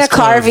in she- Dana mom's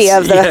Carvey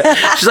clothes. of the.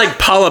 Yeah, she's like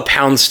Paula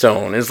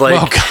Poundstone. It's like,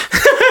 Oh,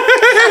 God.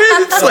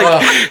 it's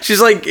like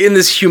she's like in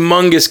this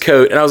humongous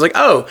coat, and I was like,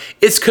 oh,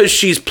 it's because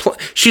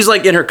she's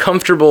like in her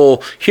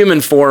comfortable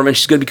human form, and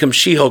she's going to become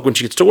She-Hulk when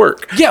she gets to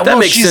work. Yeah, that well,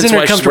 makes she's sense in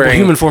why her she's comfortable wearing.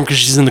 human form because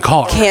she's in the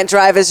car. Can't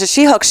drive as a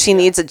She-Hulk. She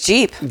needs a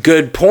Jeep.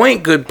 Good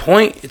point.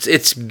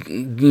 It's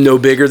no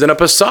bigger than a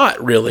Passat,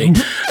 really.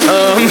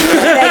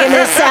 Megan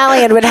Thee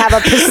Stallion would have a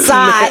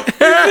Passat.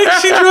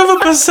 she drove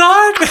a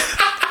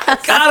Passat?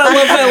 God, I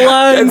love that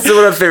line. That's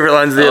one of my favorite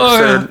lines of the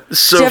episode.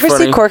 So Did you ever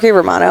funny. see Corky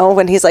Romano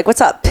when he's like,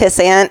 "What's up,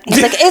 pissant?"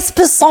 He's like, "It's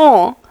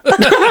pissant."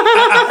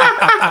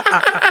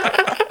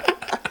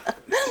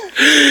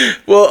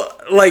 Well,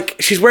 like,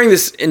 she's wearing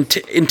this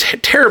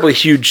terribly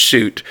huge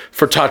suit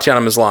for Tatiana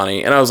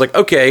Maslany, and I was like,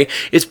 okay,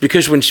 it's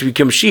because when she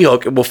becomes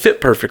She-Hulk, it will fit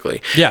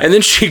perfectly. Yeah. And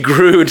then she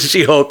grew into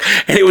She-Hulk,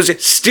 and it was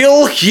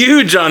still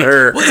huge on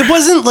her. It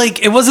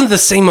wasn't the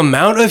same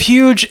amount of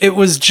huge. It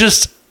was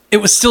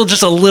still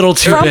just a little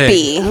too big.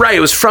 Frumpy. Right, it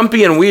was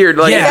frumpy and weird.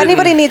 Like, Yeah. If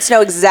anybody needs to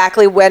know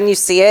exactly when you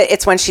see it,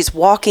 it's when she's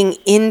walking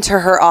into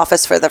her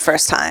office for the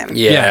first time.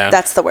 Yeah.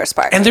 That's the worst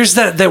part. And there's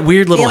that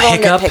weird Be a little little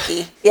hiccup.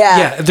 nitpicky. Yeah.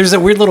 Yeah, there's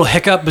that weird little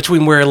hiccup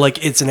between where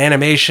like it's an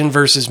animation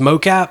versus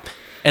mocap,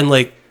 and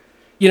like,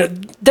 you know,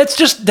 that's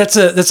a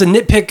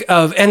nitpick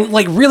of, and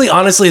like really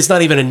honestly, it's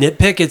not even a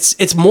nitpick.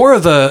 It's more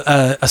of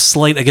a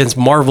slight against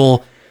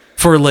Marvel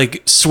for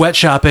like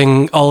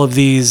sweatshopping all of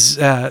these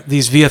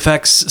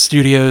VFX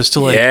studios to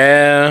like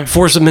yeah.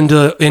 force them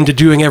into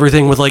doing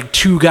everything with like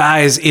two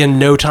guys in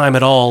no time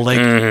at all.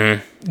 Like,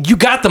 you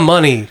got the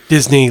money,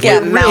 Disney. Yeah,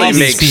 like, Mouse. pay these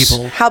Makes-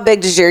 people. How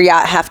big does your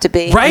yacht have to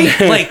be? Right?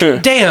 Like,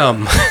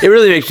 damn. It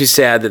really makes me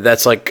sad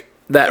that's like,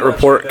 that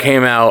report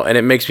came out, and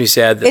it makes me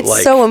sad that It's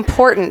like... so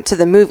important to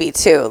the movie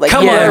too. Like,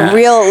 Come the more on.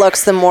 real it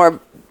looks, the more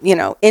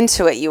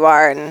into it you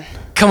are. And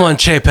Come on,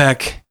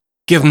 Chapek.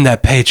 Give him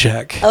that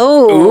paycheck.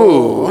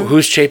 oh, Ooh,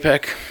 who's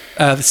Chapek?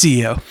 The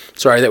CEO.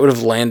 Sorry, that would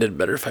have landed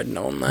better if I'd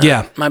known that.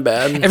 Yeah. My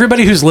bad.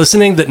 Everybody who's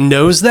listening that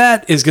knows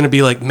that is going to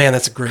be like, man,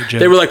 that's a great joke.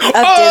 They were like, of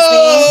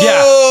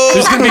yeah.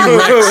 There's going to be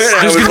Rex.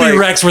 I There's was going to be like-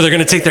 Rex where they're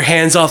going to take their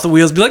hands off the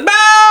wheels and be like,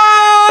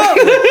 "Ah!"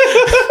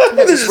 Disney,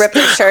 they're just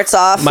ripping shirts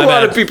off. My a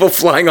lot bad. of people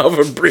flying off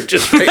of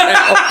bridges right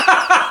now.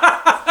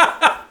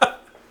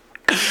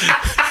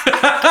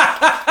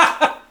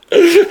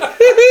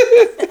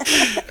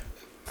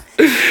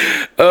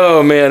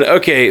 Oh man.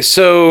 Okay,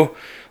 so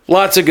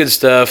lots of good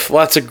stuff.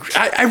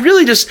 I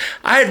really just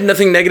I had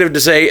nothing negative to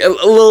say. A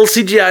little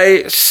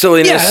CGI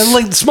silliness. Yeah,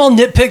 like small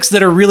nitpicks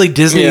that are really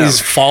Disney's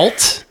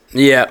fault.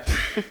 Yeah.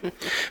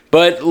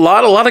 But a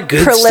lot of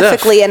good stuff.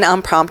 Prolifically and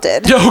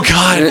unprompted. Oh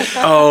God.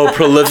 Oh,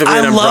 prolifically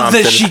I and love that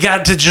unprompted. she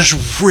got to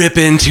just rip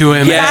into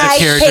him Yes. as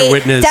a character hate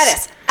witness.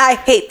 Dennis. I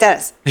hate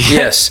Dennis.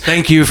 Yes.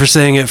 Thank you for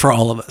saying it for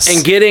all of us.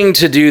 And getting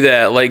to do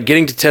that, like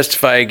getting to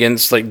testify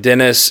against like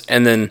Dennis,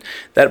 and then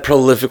that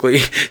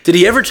prolifically. Did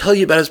he ever tell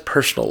you about his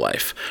personal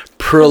life?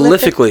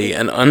 Prolifically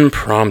and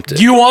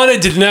unprompted. You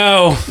wanted to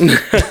know.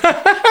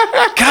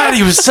 God,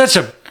 he was such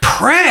a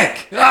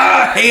prick.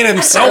 I hate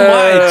him so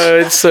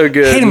much. It's so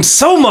good. Hate him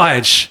so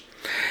much.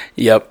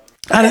 Yep.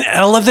 And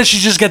I love that she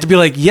just got to be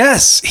like,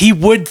 yes, he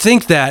would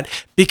think that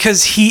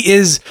because he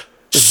is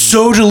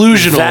so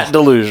delusional. That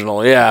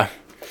delusional. Yeah.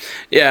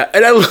 Yeah,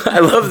 and I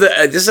love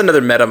that. This is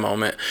another meta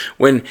moment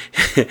when,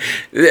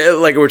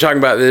 like we're talking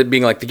about it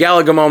being like the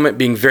Galaga moment,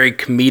 being very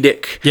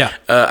comedic. Yeah.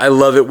 I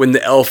love it when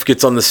the elf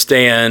gets on the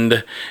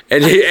stand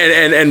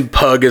and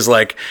Pug is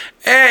like,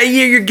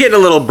 you're getting a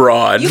little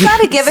broad. You got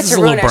to give it This to is a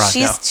little Runa. broad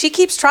now. She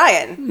keeps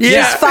trying.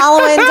 Yeah. She's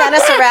following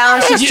Dennis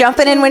around. She's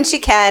jumping in when she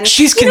can.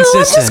 She's I'm just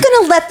consistent.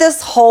 going to let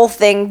this whole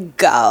thing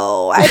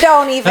go. I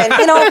don't even,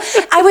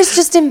 I was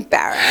just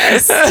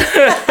embarrassed.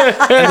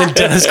 And then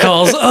Dennis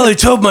calls, oh, they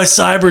towed my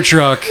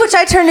Cybertruck. Which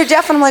I turned to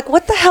Jeff and I'm like,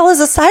 what the hell is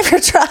a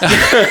Cybertruck?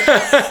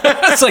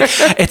 It's like,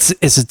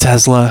 it's a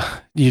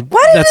Tesla. Why did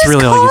That's you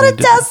really just all call you it need a to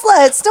do.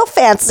 Tesla? It's still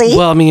fancy.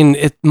 Well, I mean,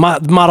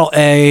 Model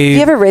A, Have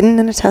you ever ridden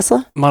in a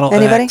Tesla? Model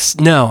Anybody? X.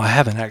 No, I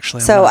haven't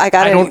actually. So I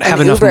got I don't have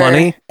an enough Uber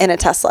money. in a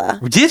Tesla.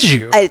 Did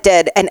you? I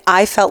did, and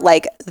I felt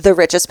like the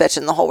richest bitch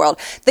in the whole world.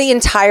 The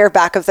entire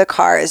back of the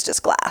car is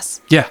just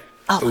glass. Yeah.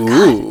 Oh my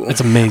God. It's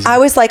amazing. I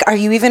was like, are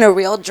you even a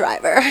real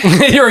driver?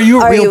 Are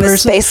you a Are real you a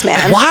person? spaceman?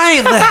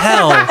 Why the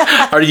hell?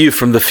 Are you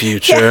from the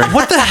future?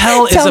 What the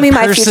hell is Tell a me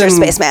person? my future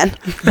spaceman.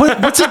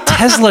 What's a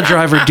Tesla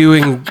driver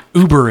doing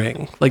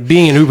Ubering? Like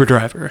being an Uber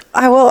driver?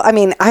 I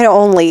don't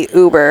only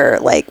Uber,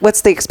 like,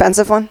 what's the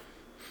expensive one?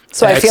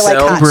 So I feel like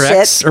XL? hot Uber shit.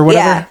 X or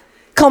whatever? Yeah.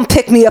 Come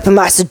pick me up in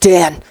my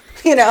sedan.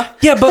 Yeah,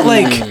 but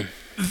like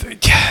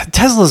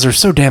Teslas are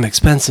so damn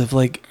expensive.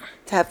 Like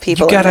To have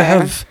people you gotta in there.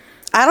 have.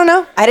 I don't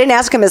know. I didn't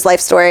ask him his life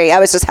story. I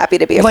was just happy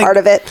to be a Like- part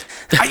of it.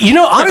 Honestly,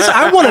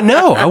 I want to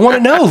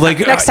know. Like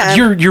Next time.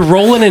 you're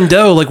rolling in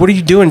dough. Like, what are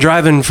you doing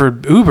driving for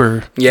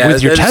Uber Yeah,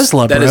 with your that is-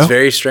 Tesla, bro? That is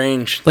very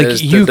strange.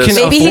 Like, you can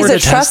Maybe he's afford a a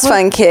trust Tesla?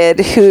 fund kid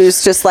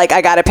who's just like,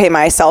 I got to pay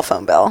my cell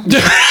phone bill.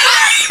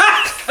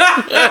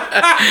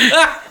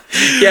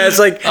 Yeah, it's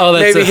like Oh,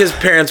 that's maybe a- his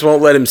parents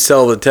won't let him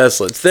sell the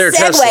Tesla. It's their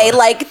Tesla. Segway,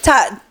 like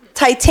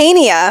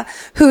Titania,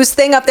 whose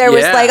thing up there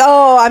was Yeah. like,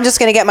 oh, I'm just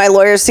going to get my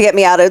lawyers to get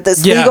me out of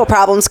this Yeah. legal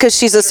problems because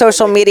she's a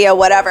social media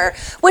whatever,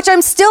 which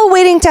I'm still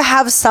waiting to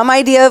have some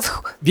idea of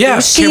Yeah,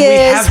 who she can we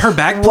is, have her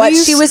back, what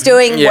please? she was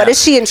doing, Yeah. what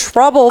is she in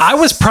trouble I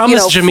was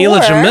promised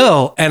Jamila for?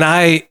 Jamil, and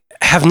I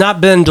have not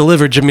been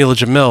delivered Jamila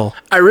Jamil.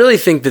 I really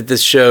think that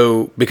this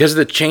show, because of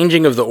the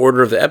changing of the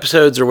order of the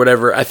episodes or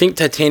whatever, I think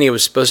Titania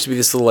was supposed to be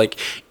this little like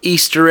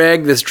Easter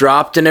egg that's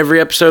dropped in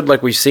every episode,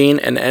 like we've seen.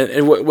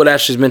 And what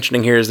Ashley's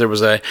mentioning here is there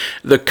was the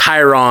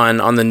Chiron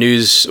on the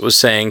news was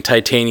saying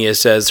Titania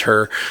says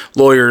her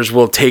lawyers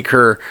will take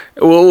her,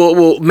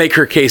 will make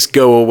her case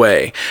go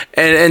away,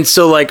 and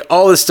so like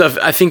all this stuff.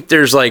 I think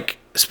there's like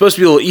supposed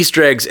to be little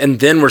Easter eggs, and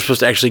then we're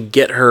supposed to actually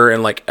get her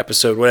in like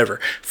episode whatever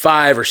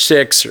 5 or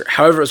 6 or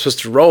however it's supposed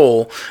to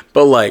roll.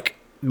 But like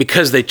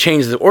because they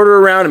changed the order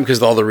around and because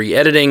of all the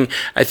re-editing,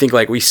 I think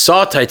like we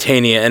saw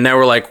Titania and now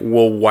we're like,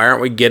 well, why aren't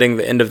we getting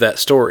the end of that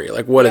story?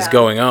 Like what is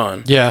going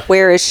on? Yeah.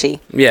 Where is she?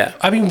 Yeah.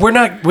 I mean,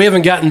 we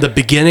haven't gotten the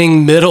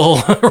beginning, middle,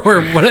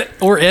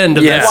 or end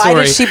of Yeah. that Why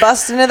story. did she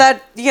bust into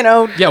that,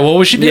 Yeah, what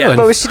was she doing? Yeah.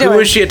 What was she doing? Who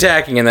was she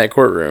attacking in that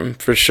courtroom?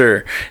 For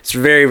sure. It's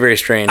very, very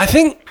strange. I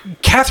think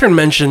Catherine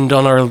mentioned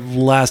on our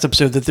last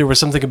episode that there was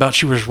something about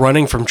she was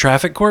running from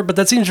traffic court, but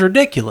that seems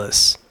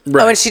ridiculous.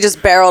 Right. Oh, and she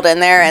just barreled in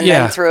there and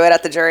Yeah. then threw it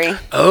at the jury.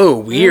 Oh,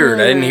 weird.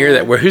 I didn't hear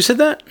that. Who said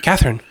that?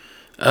 Catherine,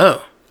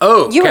 Oh, You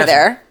were Catherine.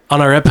 there. on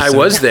our I episode.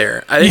 was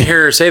there. I didn't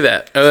hear her say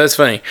that. Oh, that's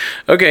funny.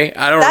 Okay,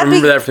 I don't That'd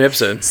remember be- that from the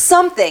episode.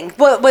 Something.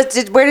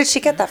 Where did she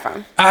get that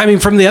from? I mean,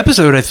 from the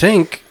episode, I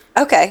think.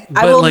 Okay.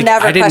 I But, will like,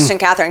 never I didn't- question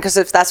Catherine because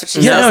if that's what she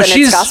Yeah, says, no, then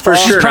she's it's gospel. for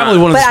sure probably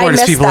one of the But I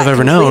smartest missed people I've that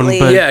ever known.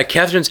 completely. But Yeah,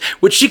 Catherine's,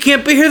 which she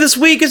can't be here this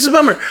week. It's a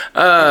bummer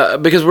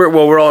because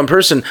we're all in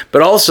person,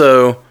 but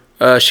also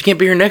she can't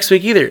be here next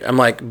week either. I'm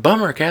like,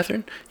 bummer,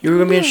 Catherine. You were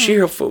going to be on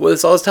She-Hulk with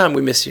us all this time.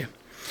 We miss you.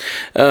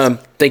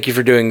 Thank you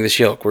for doing the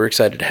She-Hulk. We're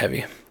excited to have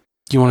you.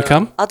 you want to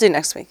come? I'll do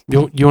next week. You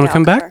want to Yeah,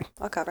 come I'll back? cover.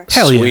 I'll cover.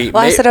 Hell yeah. Sweet.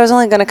 Well, I said I was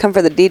only going to come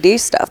for the DD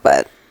stuff,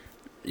 but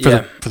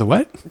Yeah. For the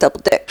what? double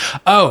dick.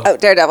 Oh, Oh,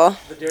 Daredevil.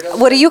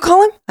 What do you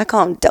call him? I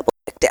call him double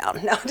dick down.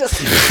 No,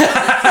 just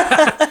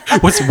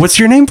what's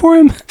your name for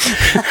him?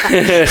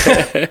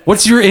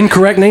 What's your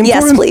incorrect name for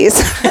yes, him? please.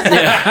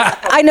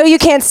 I know you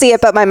can't see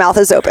it, but my mouth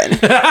is open.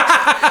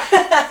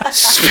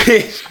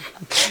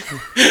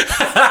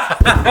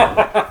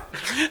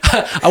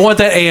 I want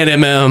that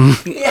A&M.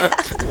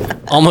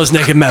 Almost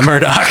naked Matt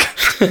Murdock.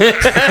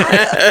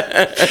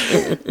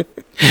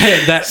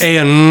 That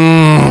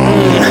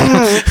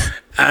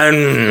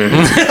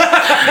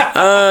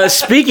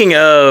Speaking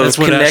of That's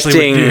what Ashley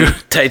connecting would do.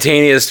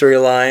 Titania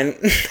storyline,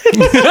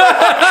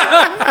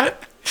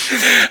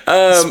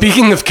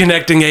 Speaking of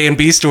connecting A and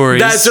B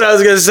stories. that's what I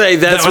was gonna say.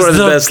 That's one of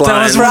the best That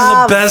lines. was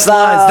one of the best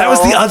lines. That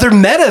was the other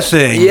meta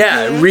thing.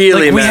 Yeah,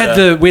 really.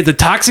 Like we had the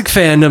toxic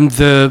fandom,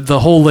 the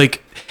whole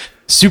like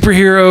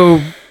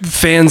superhero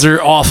fans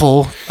are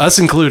awful, us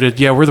included.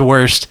 Yeah, we're the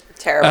worst.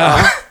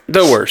 Terrible.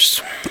 the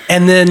worst.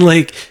 And then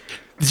like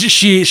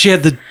she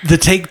had the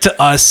take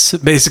to us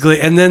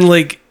basically, and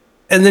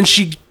then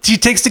she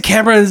takes the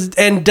camera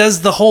and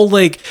does the whole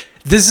like,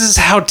 this is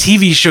how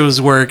TV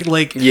shows work.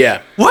 Like,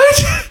 Yeah.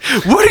 what?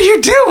 What are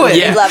you doing?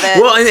 Yeah. Love it.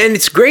 Well, and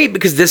it's great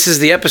because this is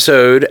the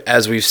episode,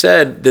 as we've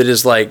said, that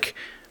is like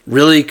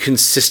really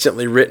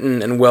consistently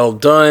written and well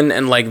done.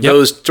 And like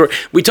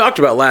we talked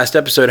about last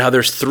episode how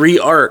there's 3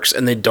 arcs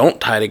and they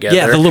don't tie together.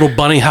 Yeah, the little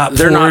bunny hop.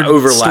 They're not forward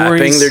overlapping.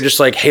 stories. They're just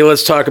like, hey,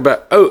 let's talk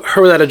about,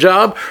 her without a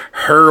job,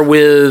 her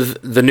with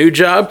the new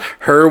job,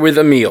 her with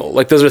a meal.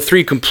 Like those are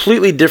 3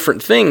 completely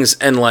different things.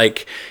 And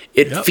like,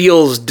 it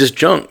feels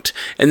disjunct.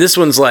 And this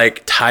one's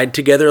like tied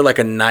together like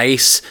a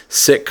nice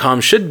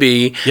sitcom should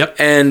be. Yep.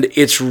 And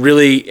it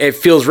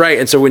feels right.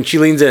 And so when she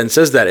leans in and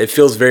says that, it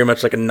feels very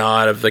much like a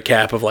nod of the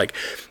cap of like,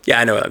 yeah,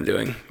 I know what I'm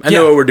doing. I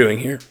know what we're doing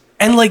here.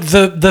 And like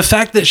the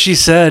fact that she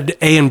said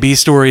A and B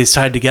stories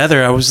tied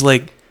together, I was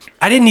like,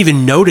 I didn't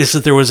even notice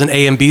that there was an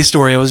A and B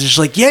story. I was just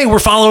like, yay, we're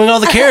following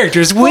all the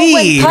characters. Well,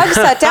 when Pug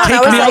sat down, Take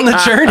I was me on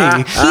like, the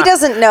journey. he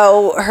doesn't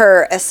know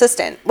her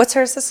assistant. What's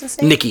her assistant's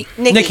name? Nikki.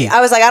 Nikki. I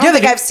was like, I don't Yeah,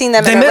 think they- I've seen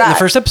them they in a met in the rut.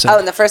 first episode. Oh,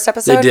 in the first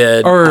episode? They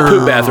did. Or-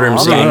 Poop bathroom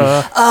scene.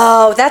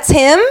 Oh, that's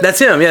him? That's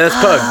him. Yeah, that's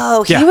Pug.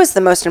 Oh, he Yeah. was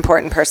the most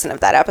important person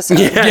of that episode.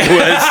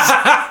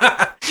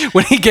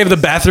 When he gave the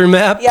bathroom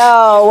map.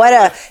 Yo, what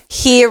a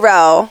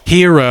hero.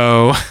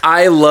 Hero.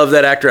 I love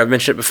that actor. I've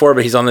mentioned it before,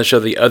 but he's on the show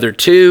The Other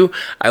Two.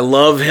 I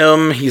love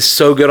him. He's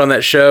so good on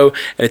that show.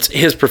 And it's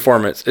his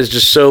performance is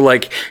just so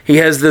like, he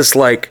has this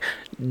like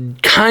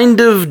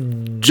kind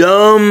of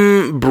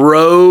dumb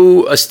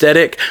bro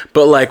aesthetic,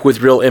 but like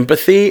with real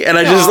empathy. And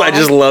I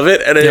just love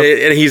it. And,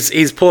 and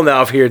he's pulling that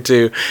off here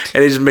too.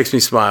 And it just makes me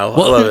smile. I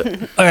love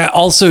it.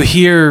 Also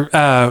here,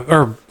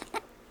 or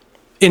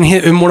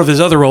in one of his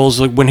other roles,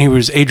 like when he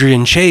was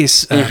Adrian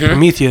Chase,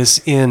 Prometheus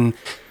in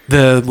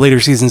the later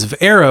seasons of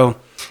Arrow,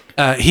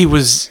 he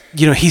was,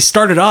 he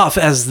started off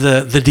as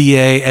the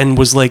DA and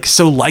was like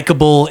so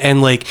likable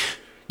and like,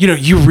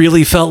 you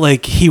really felt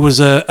like he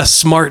was a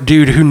smart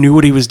dude who knew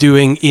what he was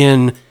doing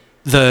in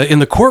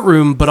the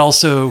courtroom, but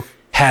also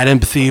had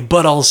empathy,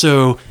 but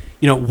also,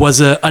 was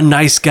a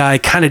nice guy,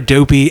 kind of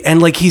dopey.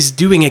 And like, he's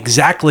doing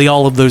exactly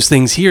all of those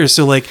things here.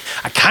 So like,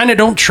 I kind of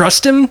don't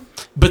trust him,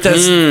 but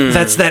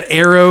that's that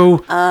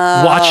Arrow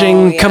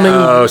watching coming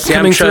Oh, see, I'm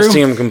coming trusting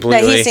through. him No,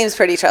 completely. he seems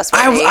pretty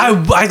trustworthy.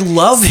 I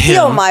love him.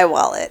 Steal my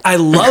wallet. I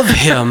love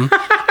him.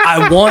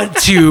 I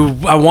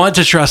want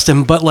to trust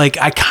him, but like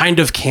I kind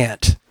of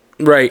can't.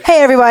 Right.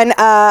 Hey everyone,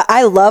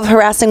 I love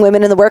harassing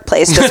women in the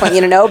workplace. Just want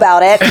you to know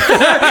about it.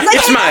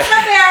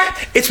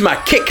 It's my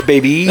kick,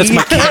 baby. That's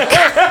my kick.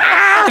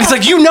 And it's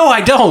like,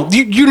 I don't.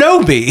 You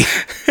know me.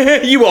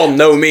 You all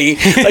know me.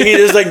 Like he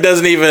just like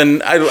doesn't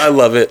even. I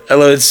love it. I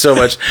love it so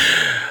much.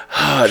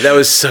 That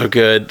was so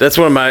good. That's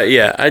one of my.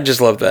 Yeah, I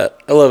just love that.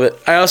 I love it.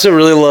 I also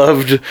really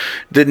loved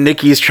that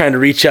Nikki's trying to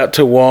reach out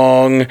to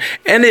Wong,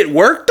 and it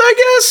worked. I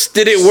guess.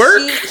 Did it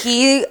work?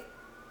 He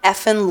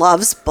effing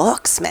loves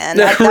books, man.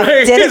 That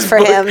Right, did it his for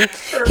book. him.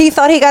 He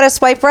thought he got a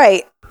swipe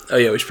right. Oh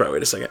yeah, we should probably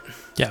wait a second.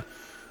 Yeah.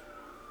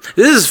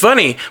 This is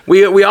funny.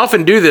 We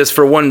often do this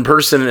for one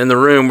person in the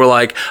room. We're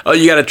like, oh,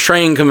 you got a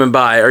train coming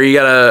by, or you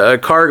got a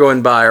car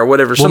going by, or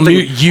whatever. We'll something.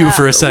 mute you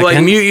for a second.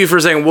 Like mute you for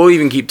a second. We'll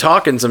even keep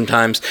talking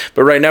sometimes.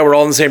 But right now we're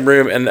all in the same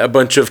room, and a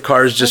bunch of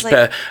cars just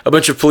like- a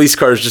bunch of police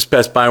cars just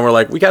passed by, and we're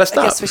like, we gotta I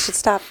stop. guess we should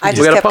stop. I We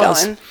just gotta kept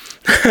pause. going.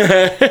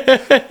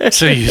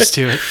 So used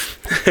to it.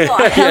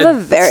 I have a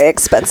very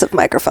expensive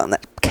microphone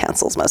that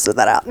cancels most of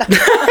that out.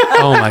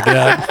 Oh my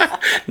god.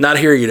 Not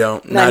here, you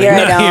don't. Not here. I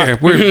Not don't.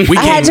 here. We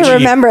I had came to cheap.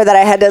 remember that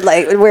I had to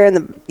like we're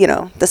in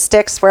the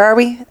sticks. Where are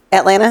we?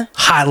 Atlanta.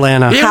 Hot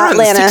Atlanta. Yeah, we're not in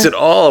the Atlanta. sticks at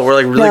all. We're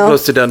like really No.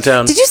 close to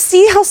downtown. Did you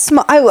see how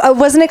small? I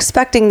wasn't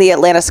expecting the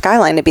Atlanta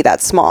skyline to be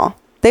that small.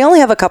 They only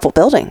have a couple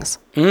buildings.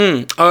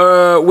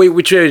 Wait,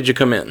 which area did you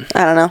come in?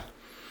 I don't know.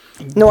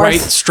 North. Right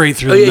straight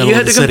through Oh the yeah, middle you of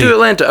had the to come city. through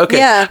Atlanta. Okay,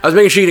 Yeah. I was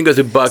making sure you didn't go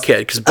through Buckhead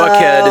because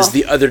Buckhead is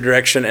the other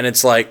direction, and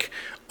it's like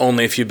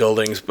only a few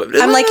buildings. But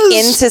I'm like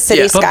into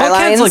city But Buckhead's,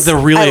 skylines. like, the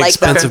really I like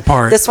them. expensive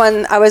part. This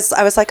one, I was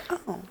like, oh.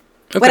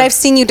 When Okay. I've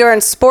seen you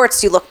during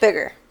sports, you look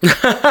bigger. You know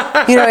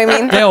what I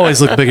mean? They always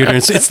look bigger.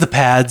 It's the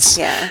pads.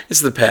 Yeah.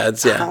 It's the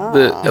pads, yeah.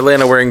 The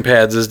Atlanta wearing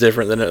pads is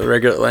different than a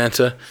regular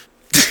Atlanta.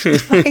 You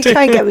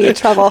try and get me in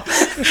trouble.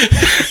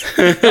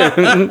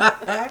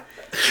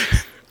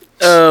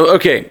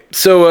 Okay,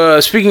 so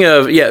speaking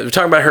of, we're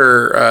talking about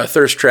her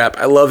thirst trap.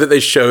 I love that they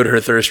showed her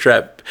thirst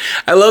trap.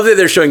 I love that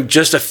they're showing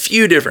just a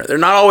few different. They're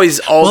not always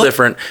all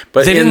different,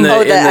 but they in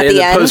didn't-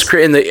 the post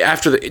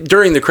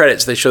during the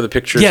credits, they show the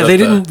pictures. Yeah, of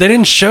they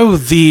didn't show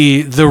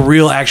the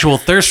real actual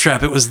thirst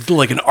trap. It was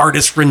like an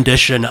artist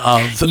rendition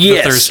of the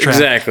Yes, thirst trap.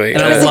 exactly.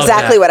 And I That's love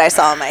exactly that. what I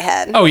saw in my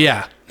head. Oh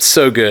yeah.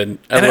 So good.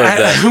 I And love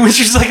that. when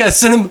she's like, I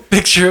sent him a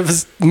picture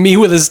of me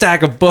with a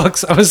stack of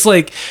books. I was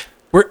like,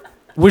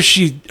 was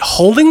she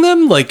holding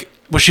them? Like,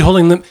 was she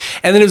holding them?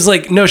 And then it was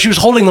like, no, she was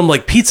holding them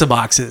like pizza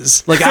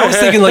boxes. Like I was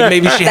thinking like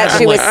maybe she had That them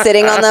she was like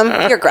sitting on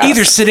them. You're gross.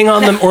 either sitting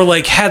on them or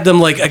like had them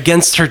like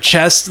against her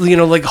chest,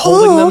 like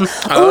holding them.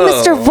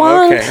 Oh, Mr.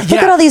 Wong, okay. look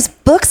Yeah. at all these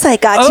books I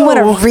got. Do you want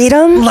to read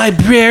them?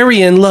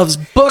 Librarian loves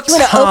books. You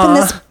want to open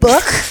this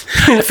book?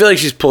 I feel like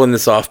she's pulling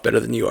this off better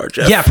than you are,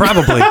 Jeff. Yeah,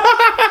 probably.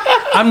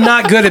 I'm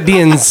not good at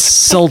being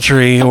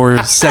sultry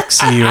or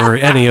sexy or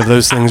any of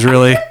those things,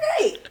 really.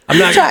 I'm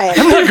not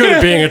good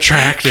at being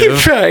attractive.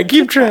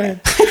 Keep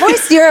trying.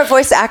 You're a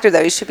voice actor,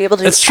 though. You should be able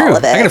to do That's true. all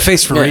of it. I got a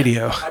face for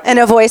radio. And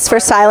a voice for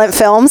silent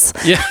films.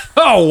 Yeah.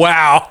 Oh,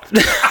 wow.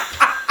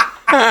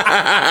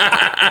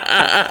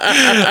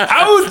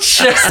 Ouch.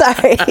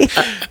 Sorry.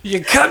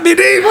 You cut me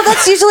deep. Well,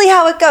 that's usually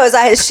how it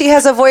goes. She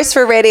has a voice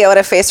for radio and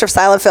a face for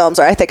silent films,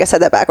 or I think I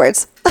said that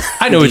backwards.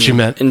 I know what you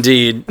meant.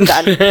 Indeed.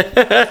 Done.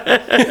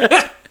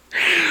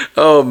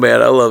 Oh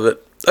man, I love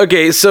it.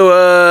 Okay,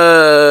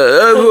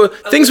 so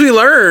things we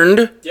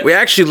learned. We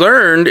actually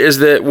learned is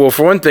that, well,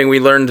 for one thing, we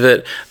learned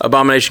that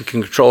Abomination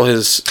can control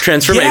his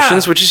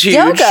transformations, Yeah. which is huge.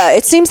 Yoga.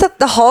 It seems that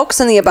the Hulks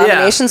and the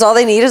Abominations, all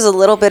they need is a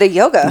little bit of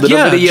yoga. Little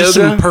bit of just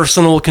yoga. some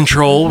personal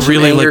control,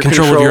 really Anger like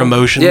control of your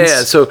emotions.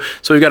 Yeah, so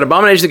we've got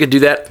Abomination that could do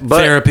that, but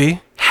Therapy.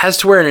 has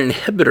to wear an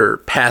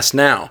inhibitor past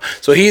now.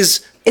 So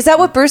he's Is that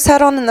what Bruce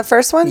had on in the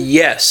first one?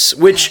 yes,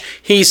 which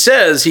he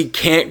says he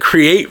can't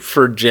create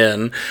for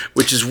Jen,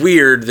 which is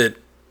weird that.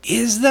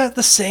 Is that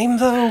the same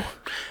though?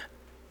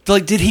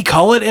 Like, did he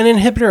call it an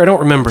inhibitor? I don't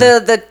remember.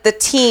 The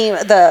team,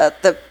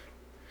 the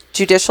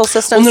judicial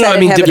system. Well, no, said I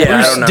mean, did inhibitor.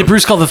 I don't know.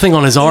 Bruce call the thing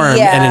on his arm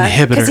an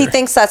inhibitor? because he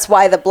thinks that's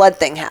why the blood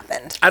thing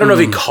happened. I don't know if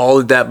he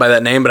called it that by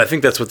that name, but I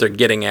think that's what they're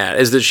getting at,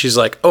 is that she's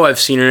like, oh, I've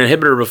seen an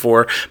inhibitor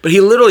before, but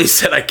he literally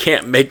said, I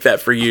can't make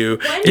that for you.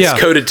 It's Yeah.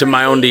 coded to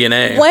my own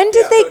DNA. When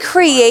did they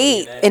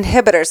create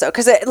inhibitors, though?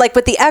 Because, like,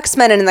 with the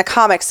X-Men and in the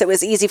comics, it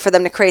was easy for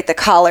them to create the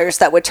collars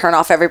that would turn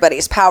off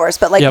everybody's powers.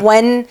 But, like, Yep.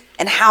 when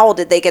and how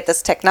did they get this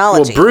Well,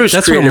 technology? Bruce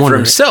That's what I'm created it for wondering.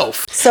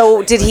 himself.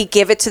 So, did he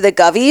give it to the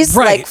Govies?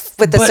 Right, Like,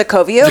 with the but-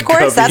 Sokovia The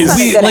Accords? That's Govies. not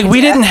a we, good like idea.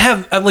 we didn't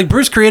have like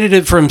Bruce created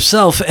it for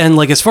himself, and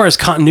like as far as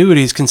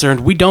continuity is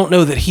concerned, we don't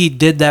know that he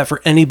did that for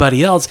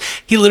anybody else.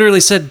 He literally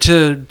said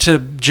to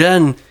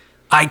Jen,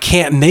 "I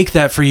can't make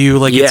that for you.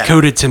 Like it's Yeah.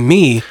 coded to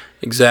me."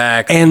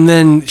 Exactly. And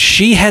then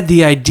she had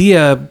the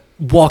idea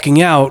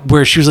walking out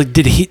where she was like,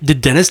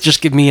 "Did Dennis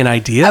just give me an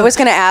idea?" I was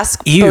going to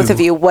ask Ew. both of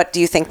you, what do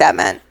you think that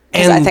meant?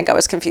 Because I And- think I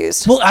was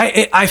confused. Well,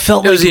 I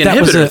felt It like was the that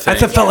was inhibitor I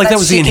thing. felt like that that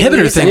was the she can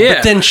inhibitor use thing, it. Yeah.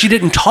 but then she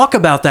didn't talk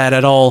about that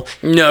at all.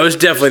 No, it's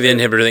definitely the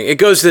inhibitor thing. It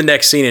goes to the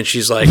next scene, and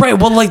she's like, Right.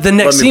 Well, like the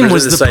next Let me scene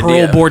was present the this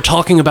parole idea. board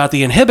talking about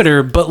the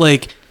inhibitor, but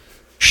like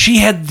she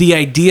had the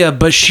idea,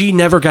 but she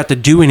never got to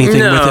do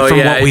anything with it from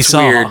what we it's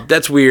saw. Weird.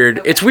 That's weird.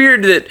 It's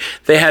weird that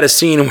they had a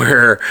scene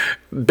where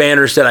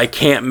Banner said, I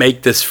can't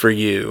make this for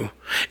you.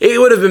 It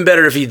would have been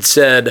better if he'd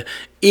said,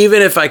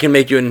 even if I can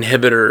make you an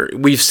inhibitor,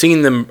 we've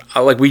seen them,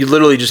 like we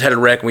literally just had a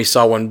wreck and we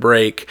saw one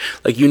break.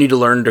 Like you need to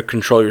learn to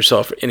control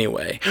yourself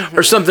anyway.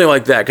 Or something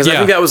like that. Because I Yeah.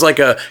 think that was like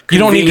a You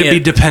don't need to be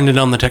convenient- dependent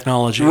on the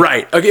technology.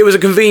 Right. Okay, it was a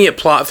convenient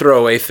plot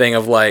throwaway thing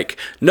of like,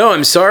 no,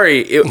 I'm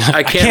sorry,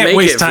 I can't make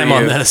waste it for time you.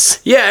 on this.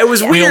 Yeah, it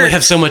was weird. We only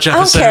have so much I don't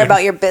episode. care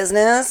about your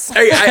business.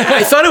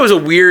 I thought it was a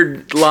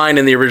weird line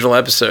in the original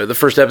episode, the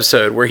first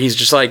episode, where he's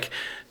just like,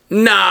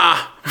 nah.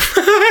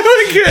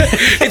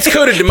 It's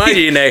coded to my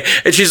DNA.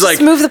 And she's like,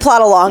 Just move the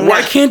plot along.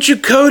 why now. can't you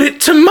code it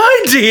to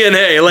my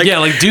DNA? Like, Yeah,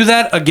 like do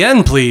that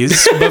again,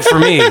 please. But for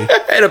me,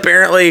 and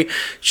apparently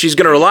she's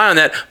going to rely on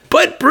that.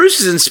 But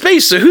Bruce is in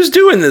space, so who's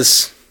doing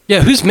this? yeah,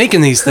 who's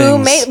making these Who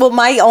things? made? Well,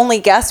 my only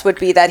guess would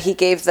be that he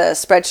gave the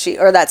spreadsheet,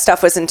 or that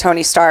stuff was in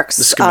Tony Stark's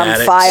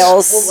schematics.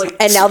 files,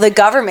 and now the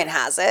government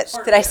has it.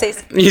 Did I say?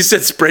 He said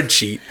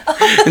spreadsheet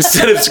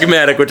instead of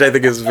schematic, which I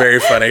think is very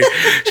funny.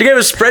 She gave a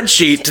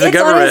spreadsheet to the It's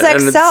on government.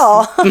 his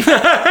Excel.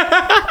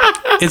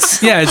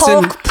 It's in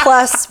Hulk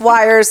plus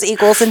wires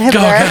equals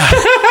inhibitor.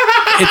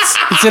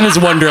 it's in his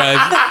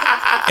OneDrive.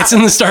 It's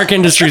in the Stark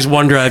Industries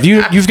OneDrive.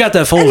 You've got that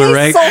And folder, he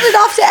right? sold it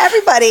off to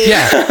everybody.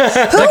 Yeah.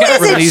 Who That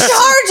got is in released.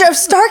 charge of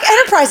Stark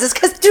Enterprises?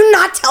 Because do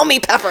not tell me,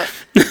 Pepper.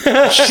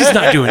 She's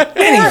not doing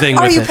anything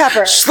Are with you it.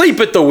 Pepper? Sleep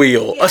at the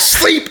wheel.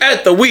 Asleep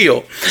at the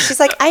wheel. She's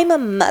like, I'm a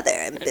mother.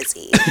 I'm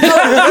busy. No,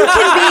 you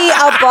can be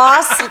a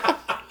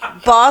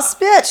boss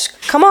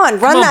bitch. Come on,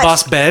 run on, that.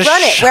 boss bitch.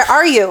 Run it. Where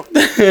are you?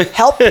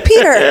 Help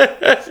Peter.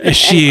 Is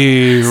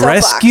she Soapbox.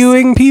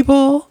 rescuing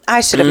people?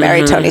 I should have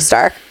married Tony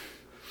Stark.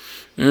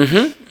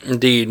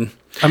 Indeed.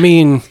 I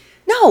mean,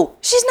 No,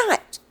 she's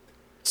not.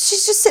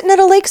 She's just sitting at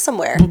a lake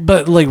somewhere.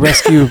 but like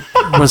rescue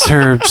was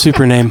her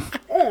super name.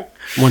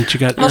 once you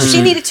got. Well,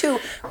 she needed to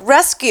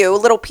rescue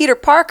little Peter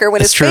Parker when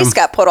That's his true. face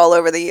got put all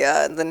over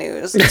the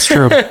news. It's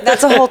true.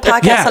 That's a whole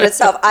podcast Yeah. on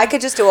itself. I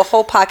could just do a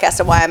whole podcast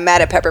of why I'm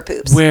mad at Pepper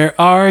Poops. Where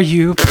are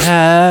you,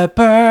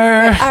 Pepper?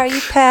 Are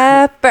you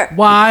Pepper?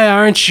 Why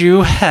aren't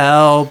you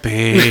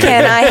helping?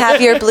 Can I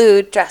have your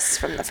blue dress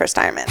from the first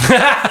Iron Man?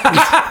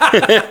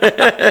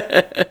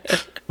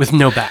 With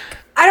no back.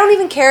 I don't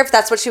even care if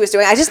that's what she was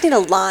doing. I just need a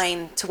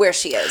line to where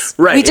she is.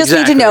 Right, We just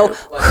need to exactly.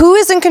 know who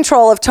is in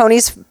control of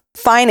Tony's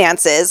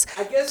finances,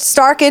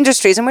 Stark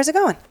Industries, and where's it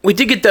going? We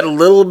did get that a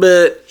little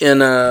bit in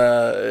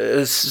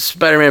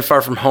Spider-Man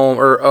Far From Home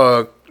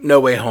or No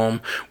Way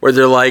Home, where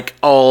they're like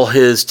all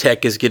his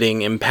tech is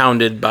getting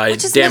impounded by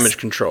Just damage miss-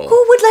 control.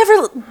 Who would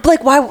ever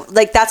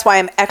why? That's why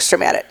I'm extra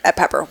mad at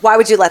Pepper. Why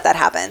would you let that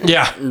happen?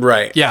 Yeah.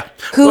 Right. Yeah.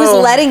 Who's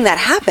Well, letting that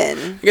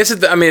happen? I guess if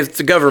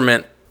the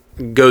government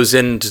goes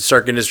into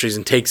Stark Industries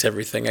and takes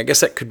everything, I guess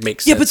that could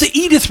make sense. Yeah, but the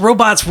Edith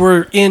robots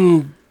were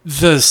in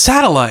the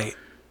satellite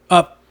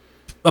up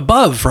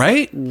above,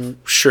 right?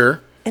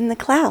 Sure. In the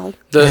cloud.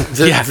 The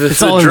Yeah,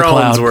 it's all in the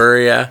drones cloud. were,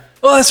 yeah.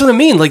 Well, that's what I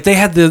mean. Like they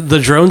had the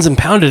drones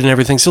impounded and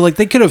everything. So like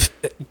they could have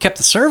kept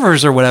the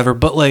servers or whatever,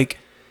 but like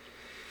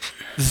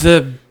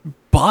the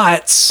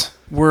bots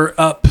were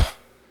up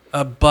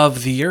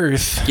above the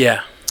earth.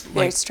 Yeah.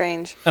 Very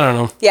strange. I don't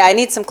know. Yeah, I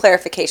need some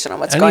clarification on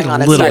what's I going need a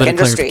on at little Stark bit of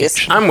Industries.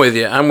 clarification.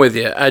 I'm with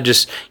you.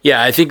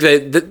 I think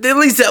that at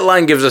least that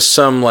line gives us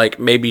some, like,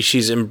 maybe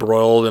she's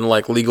embroiled in,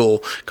 like,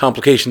 legal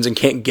complications and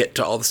can't get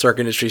to all the Stark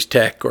Industries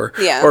tech or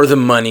the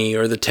money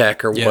or the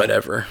tech or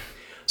whatever.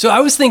 So I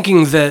was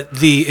thinking that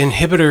the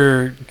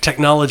inhibitor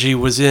technology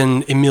was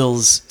in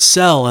Emil's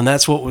cell, and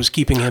that's what was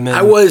keeping him in.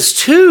 I was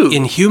too.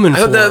 In human I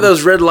thought that form.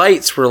 those red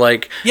lights were,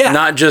 like, Yeah.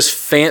 not just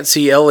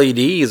fancy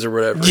LEDs or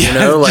whatever, Yeah, you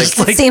know? Like,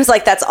 just It seems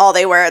like that's all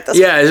they were at this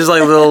yeah, it's just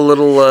like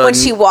little when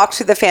she walked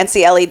through the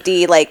fancy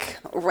LED like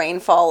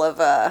rainfall of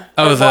the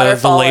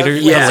waterfall of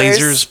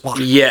lasers.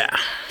 yeah.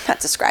 Not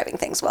describing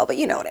things well, but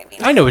you know what I mean.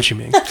 I know what you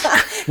mean.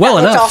 Well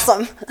Looked enough.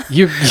 awesome.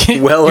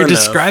 Well you're enough.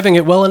 describing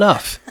it well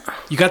enough.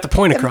 You got the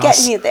point across.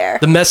 getting you there.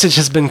 The message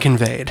has been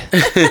conveyed.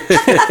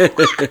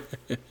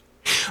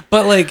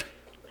 But like,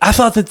 I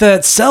thought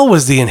that cell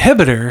was the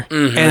inhibitor,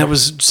 and it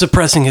was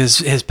suppressing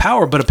his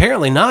power, but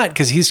apparently not,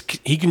 because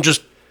he can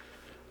just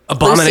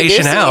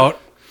abomination Loosey-goosey. out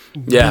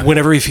Yeah.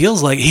 whenever he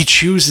feels like. He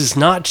chooses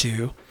not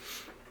to,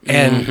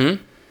 and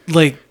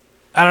like,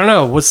 I don't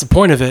know what's the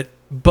point of it.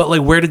 But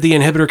like, where did the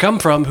inhibitor come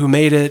from? Who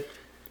made it?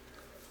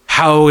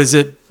 How is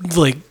it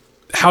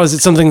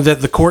something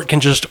that the court can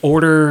just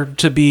order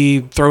to be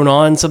thrown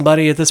on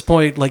somebody at this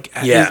point? Like,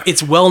 Yeah.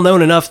 it's well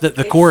known enough that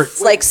the court.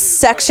 It's like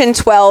section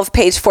 12,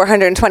 page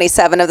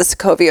 427 of the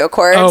Sokovia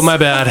Accords. Oh, my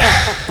bad.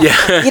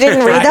 Yeah. You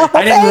didn't read the whole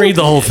I didn't thing? read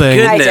the whole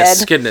thing. I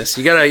did. Goodness.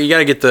 You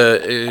gotta get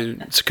the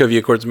Sokovia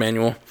Accords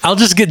manual. I'll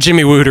just get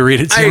Jimmy Woo to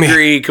read it to I me.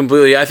 agree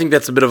completely. I think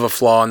that's a bit of a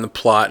flaw in the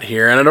plot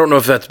here, and I don't know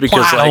if that's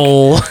because Plot like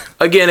hole.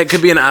 again, it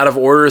could be an out of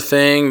order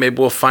thing. Maybe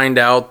we'll find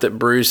out that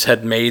Bruce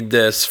had made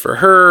this for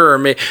her, or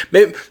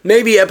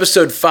maybe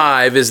episode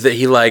 5 is that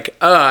he like,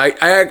 I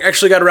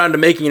actually got around to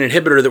making an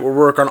inhibitor that will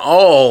work on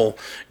all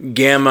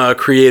gamma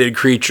created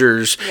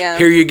creatures. Yeah.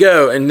 Here you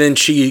go, and then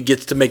she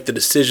gets to make the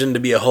decision to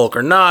be a Hulk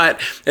or not,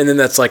 and then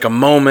that's like a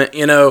moment,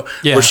 Yeah.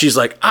 where she's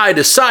like, I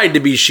decide to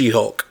be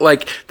She-Hulk.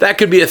 Like that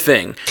could be a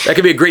thing. That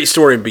could be a great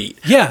story beat.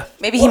 Yeah.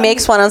 Maybe he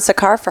makes one on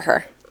Sakaar for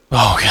her.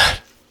 Oh, God.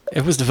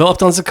 It was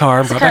developed on Sakaar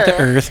and brought back to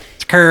Earth.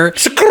 Sakaar.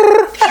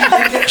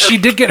 She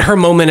did get her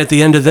moment at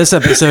the end of this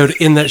episode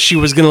in that she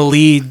was going to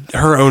lead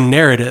her own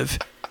narrative.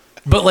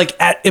 But like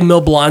at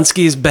Emil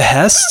Blonsky's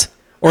behest,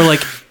 or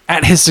like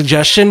at his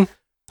suggestion,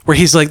 where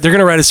he's like, they're going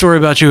to write a story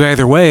about you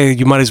either way.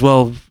 You might as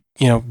well,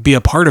 be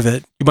a part of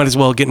it. You might as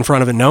well get in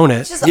front of it and own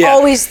it. Which is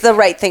always the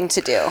right thing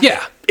to do.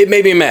 Yeah. It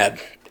made me mad.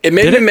 It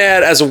made Did me it?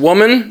 mad as a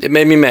woman. It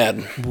made me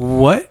mad.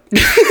 What?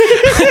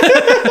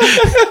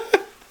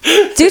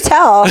 Do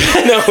tell.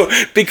 No,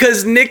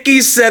 because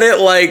Nikki said it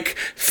like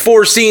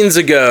 4 scenes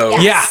ago.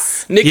 Yeah.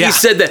 Nikki Yeah.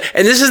 said that,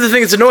 and this is the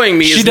thing that's annoying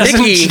me. She is doesn't.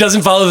 Nikki, She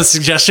doesn't follow the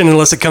suggestion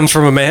unless it comes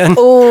from a man.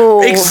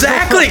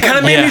 Exactly. It kind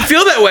of made Yeah. me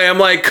feel that way. I'm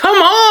like, come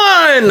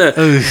on,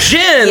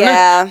 Jen.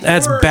 Yeah.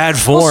 That's bad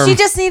form. Well, she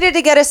just needed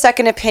to get a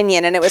second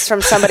opinion, and it was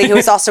from somebody who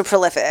was also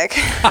prolific.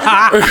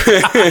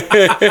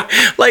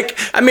 Like,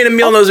 I mean,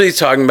 Emil knows what he's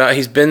talking about.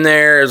 He's been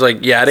there. It's like,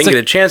 yeah, I didn't get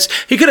a chance.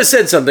 He could have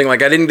said something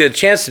like, I didn't get a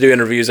chance to do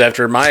interviews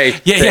after my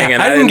thing.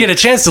 And I didn't get a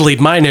chance to lead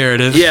my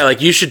narrative. Yeah,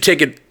 like you should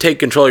take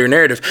control of your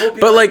narrative.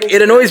 But like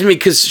it annoys me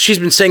because she's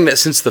been saying that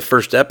since the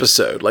first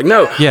episode. Like,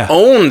 no, Yeah.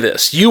 own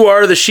this. You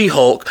are the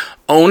She-Hulk.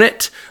 Own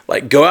it.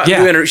 Like, go out Yeah.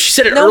 and do interviews. She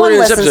said it No earlier one in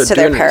this listens episode. to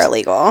their doing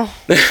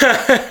this.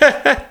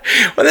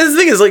 paralegal. Well, that's the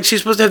thing is like she's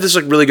supposed to have this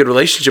like really good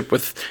relationship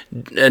with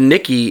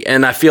Nikki,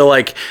 and I feel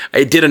like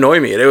it did annoy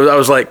me. I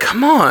was like,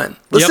 come on,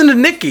 listen to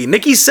Nikki.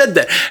 Nikki said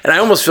that, and I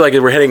almost feel like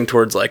we're heading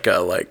towards like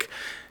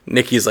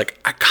Nikki's like,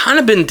 I kind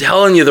of been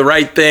telling you the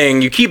right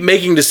thing. You keep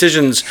making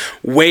decisions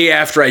way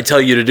after I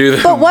tell you to do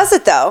them. But was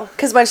it though?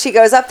 Because when she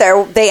goes up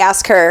there, they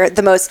ask her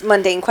the most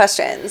mundane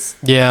questions.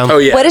 Yeah. Oh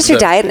yeah. What is your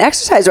diet and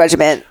exercise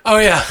regimen? Oh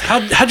yeah.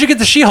 How'd you get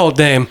the She-Hulk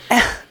name?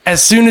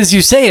 as soon as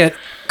you say it,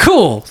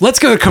 cool, let's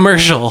go to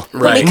commercial.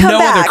 Right. Come No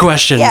back. other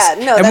questions. Yeah, no,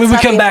 and that's when we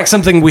not come the back, important-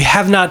 something we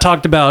have not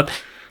talked about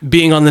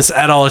being on this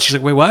at all. She's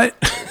like, wait, what?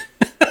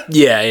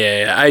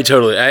 Yeah. I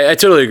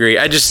totally agree.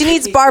 I just She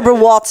needs Barbara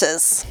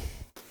Walters.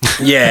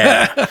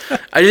 yeah.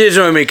 I did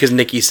enjoy me because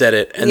Nikki said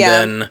it, and Yeah.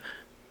 then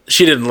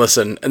she didn't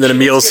listen, and then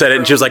Emil said it,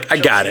 and she was like, "I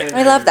got it."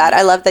 I love that.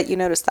 I love that you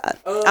noticed that.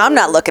 I'm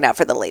not looking out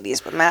for the ladies,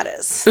 but Matt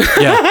is.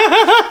 Yeah.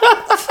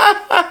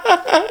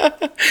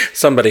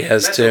 Somebody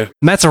has to.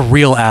 Matt's a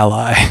real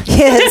ally.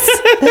 Yes.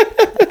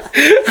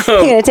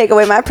 You're gonna take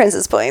away my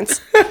princess points.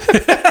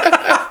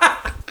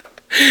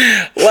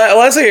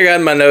 Last thing I got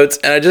in my notes,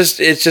 and it's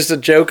just a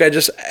joke I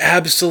just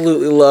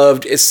absolutely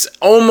loved. It's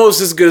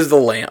almost as good as the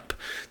lamp.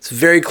 It's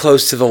very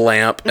close to the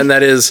lamp, and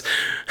that is,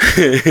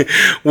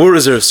 we'll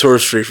reserve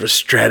sorcery for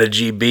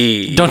strategy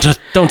B. Don't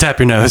tap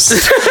your nose.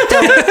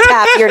 Don't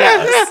tap your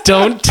nose.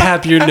 Don't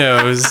tap your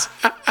nose.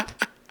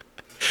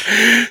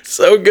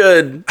 So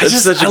good.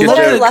 That's such a good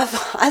love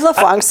joke. I love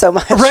Wong so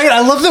much. Right,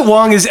 I love that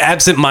Wong is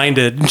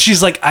absent-minded. And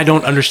she's like, I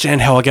don't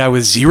understand how a guy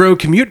with zero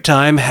commute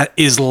time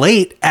is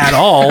late at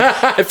all,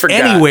 I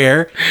forgot.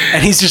 anywhere.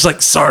 And he's just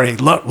like, sorry,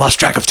 lost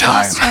track of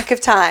time. Track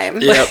of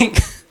time. Yep.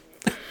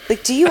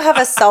 Like, do you have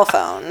a cell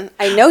phone?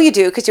 I know you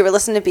do because you were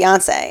listening to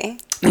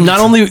Beyonce. Not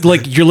only,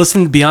 like, you're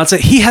listening to Beyonce,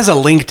 he has a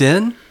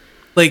LinkedIn.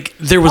 Like,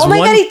 there was Oh my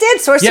one... God, he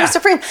did. Sorcerer Yeah.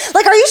 Supreme.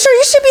 Like, are you sure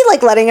you should be,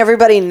 like, letting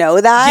everybody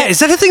know that? Yeah, is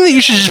that a thing that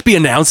you should just be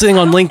announcing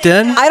on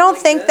LinkedIn? I don't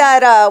think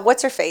that,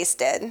 what's her face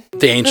did.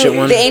 The ancient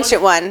one. The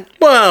ancient one.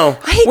 Well,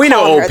 I hate we know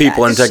calling old her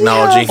people that. in Does she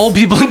technology. have- Old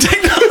people in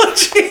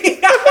technology.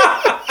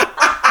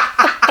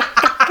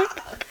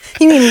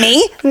 You mean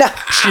me? No.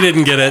 She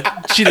didn't get it.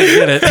 She didn't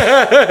get it.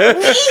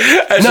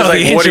 She's No, like,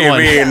 the what do ancient you one.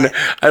 mean?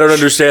 I don't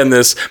understand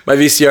this. My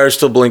VCR is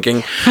still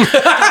blinking.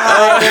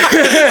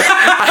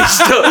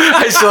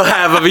 I still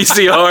have a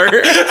VCR.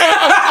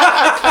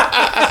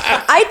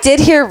 I did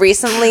hear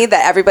recently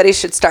that everybody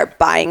should start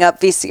buying up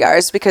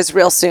VCRs because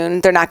real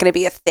soon they're not going to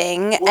be a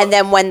thing. And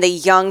then when the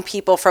young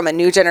people from a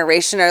new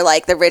generation are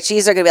like the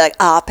richies are going to be like,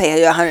 oh, I'll pay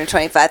you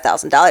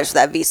 $125,000 for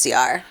that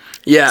VCR.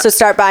 Yeah. So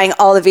start buying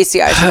all the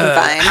VCRs you can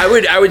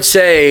find. I would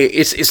say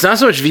it's not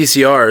so much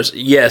VCRs.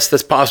 Yes,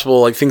 that's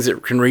possible, like things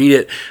that can read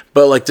it,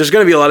 but like there's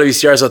going to be a lot of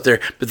VCRs out there.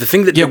 But the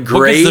thing that Yeah,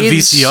 degrades what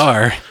is the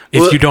VCR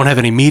if Well- you don't have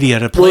any media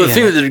to play Well, the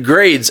thing in that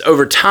degrades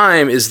over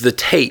time is the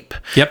tape.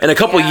 Yep. And a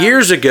couple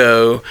years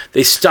ago,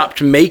 they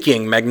stopped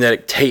making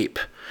magnetic tape.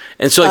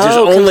 And so, like, there's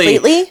Oh, only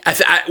completely?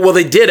 well,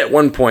 they did at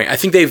one point. I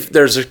think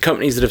there's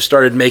companies that have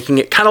started making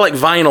it kind of like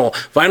vinyl.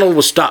 Vinyl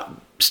was stopped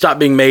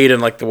being made in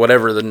like the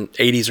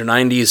 80s or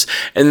 90s,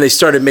 and they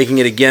started making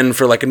it again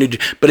for like a new.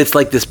 But it's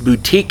like this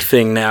boutique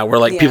thing now, where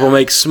like people Yeah.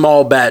 make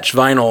small batch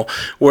vinyl.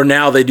 Where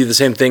now they do the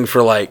same thing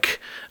for like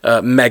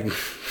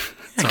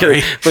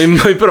Sorry. Let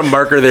me put a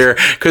marker there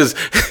because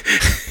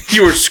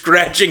you were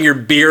scratching your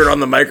beard on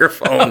the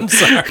microphone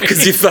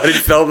because you thought it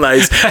felt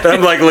nice. But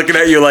I'm like looking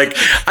at you like,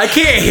 I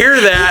can't hear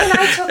And that.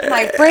 I took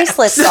my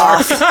bracelets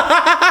off.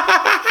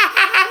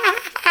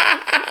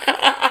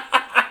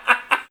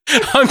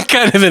 I'm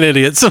kind of an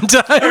idiot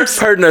sometimes.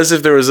 Pardon us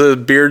if there was a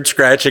beard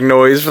scratching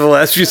noise for the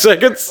last few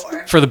seconds.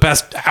 For the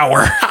best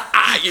hour.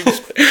 You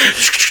just-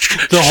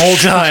 The whole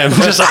time.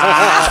 Just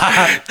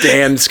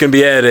Damn, it's going to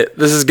be an edit.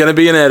 This is going to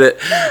be an edit.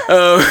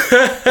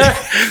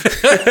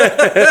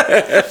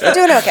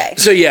 Doing okay.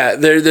 So yeah,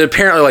 they're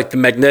apparently like the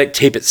magnetic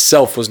tape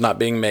itself was not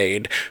being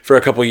made for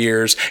a couple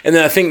years, and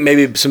then I think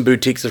maybe some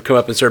boutiques have come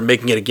up and started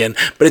making it again.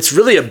 But it's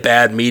really a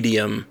bad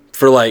medium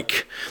for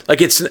like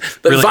it's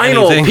Really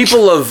vinyl. anything?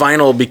 People love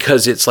vinyl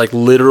because it's like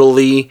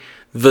literally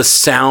the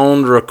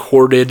sound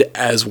recorded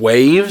as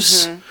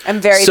waves. I'm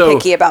very So-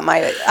 picky about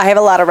I have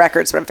a lot of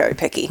records, but I'm very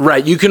picky.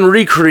 Right, you can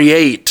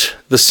recreate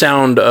the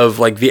sound of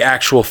like the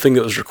actual thing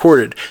that was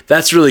recorded.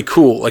 That's really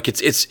cool. Like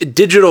it's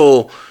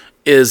digital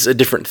is a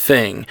different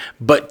thing,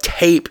 but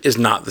tape is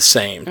not the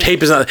same.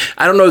 Tape is not.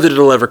 I don't know that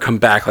it'll ever come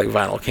back like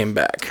vinyl came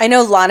back. I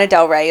know Lana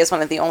Del Rey is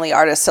one of the only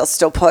artists that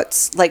still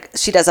puts, like,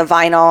 she does a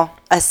vinyl,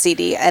 a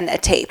CD, and a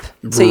tape.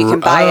 So you can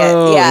buy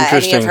Oh, it. Yeah, any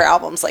interesting. of her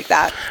albums like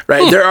that.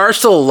 Right, there are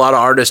still a lot of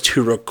artists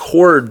who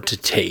record to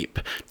tape,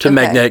 to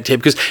magnetic tape,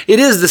 because it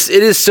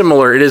is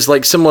similar. It is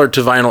like similar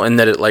to vinyl in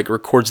that it like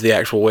records the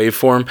actual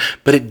waveform,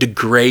 but it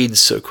degrades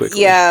so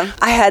quickly. Yeah.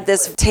 I had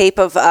this tape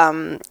of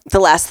The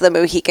Last of the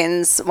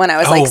Mohicans when I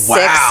was like 6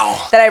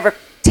 wow. that I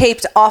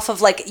taped off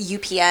of like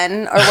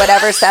UPN or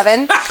whatever 7.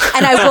 And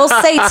I will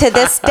say to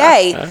this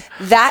day,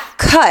 that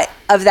cut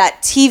of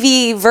that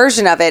TV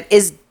version of it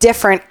is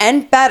different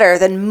and better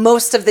than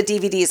most of the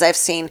DVDs I've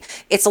seen.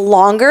 It's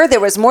longer. There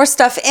was more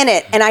stuff in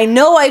it. And I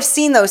know I've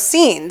seen those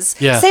scenes.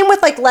 Yeah. Same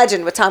with like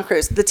Legend with Tom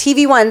Cruise. The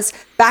TV ones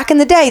back in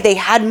the day, they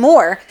had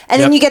more.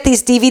 And then Yep. you get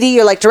these DVD,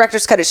 you're like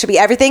director's cut. It should be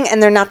everything.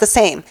 And they're not the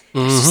same.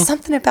 There's just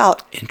something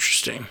about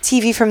Interesting.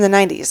 TV from the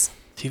 90s.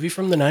 TV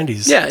from the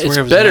 90s. Yeah, That's where it's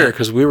it was better at.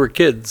 because we were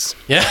kids.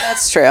 Yeah.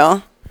 That's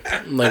true.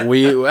 Like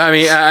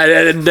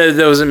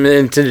that wasn't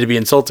intended to be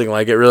insulting.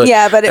 Like it really,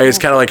 Yeah, but it's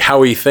kind of like how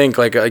we think.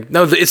 Like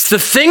no, it's the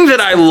thing that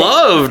I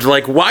loved.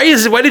 Like why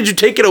did you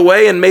take it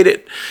away and made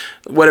it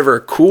whatever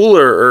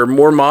cooler or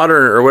more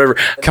modern or whatever?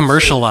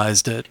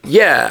 Commercialized it.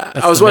 Yeah,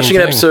 That's I was the main watching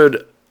an thing.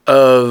 episode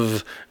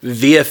of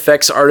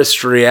VFX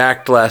Artists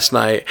React last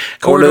night.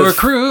 Corridor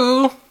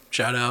Crew.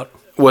 Shout out.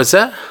 What's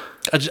that?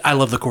 I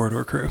love the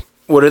Corridor Crew.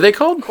 What are they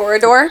called?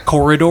 Corridor,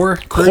 Corridor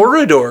Crew.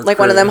 Corridor. like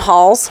one of Crew. them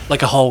halls.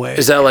 Like a hallway.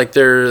 Is that like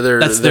their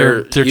That's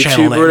their YouTube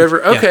channel name. or whatever?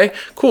 Yeah. Okay,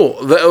 cool.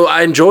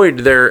 I enjoyed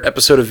their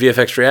episode of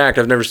VFX React.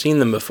 I've never seen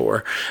them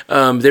before.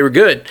 They were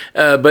good,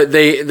 but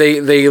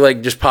they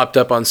like just popped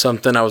up on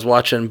something I was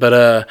watching.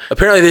 But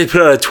apparently they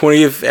put out a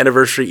 20th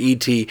anniversary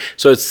ET,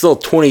 so it's still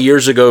 20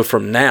 years ago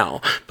from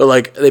now. But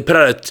like they put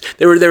out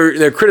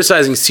they're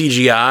criticizing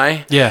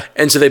CGI, Yeah.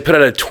 and so they put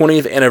out a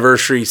 20th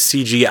anniversary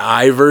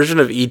CGI version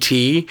of ET,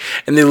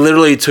 and they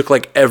literally took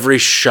like every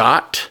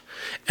shot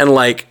and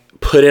like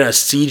put in a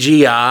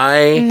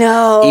CGI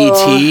No.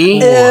 ET.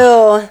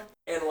 Ew.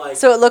 And like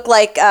So it looked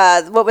like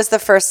what was the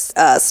first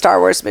Star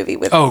Wars movie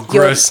with? Oh,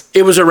 gross.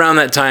 it was around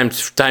that time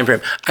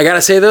frame. I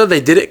gotta say though,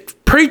 they did it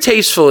pretty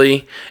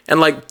tastefully, and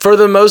like for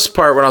the most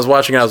part, when I was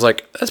watching it, I was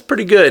like, "That's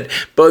pretty good."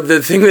 But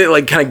the thing that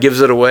like kind of gives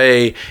it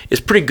away is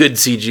pretty good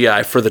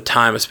CGI for the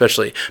time,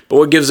 especially. But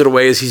what gives it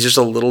away is he's just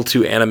a little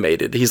too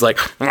animated. He's like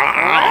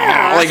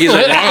he's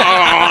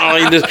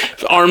like he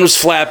just arms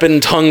flapping,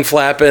 tongue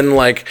flapping,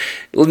 like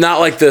not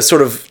like the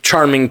sort of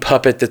charming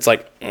puppet that's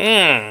like.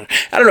 I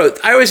don't know.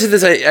 I always had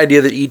this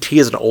idea that ET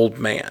is an old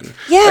man.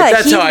 Yeah, Like,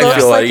 that's he how I looks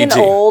feel like about an ET.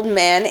 old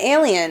man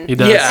alien. He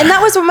does. Yeah. And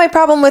that was my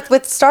problem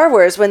with Star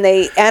Wars when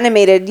they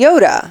animated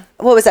Yoda.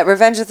 What was that?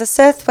 Revenge of the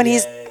Sith when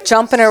he's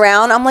jumping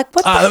around. I'm like,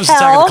 what the That was hell?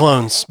 Attack of the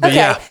Clones. But Okay.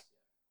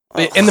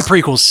 yeah. In the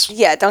prequels.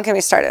 Yeah, don't get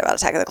me started about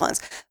Attack of the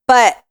Clones.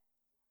 But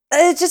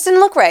it just didn't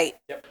look right.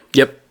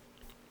 Yep.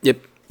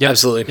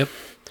 Absolutely. Yep.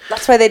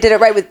 That's why they did it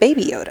right with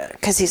Baby Yoda,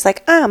 because he's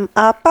like, I'm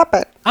a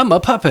puppet. I'm a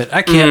puppet.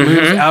 I can't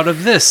move out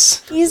of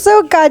this. He's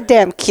so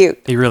goddamn cute.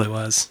 He really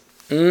was.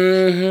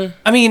 Mm-hmm.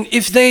 I mean,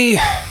 if they...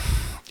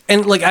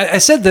 And like I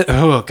said that...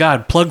 Oh,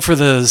 God. Plug for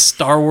the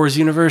Star Wars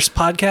Universe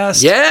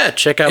podcast. Yeah,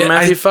 check out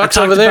Matthew Fox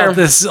I over talked there. about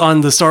this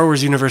on the Star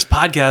Wars Universe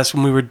podcast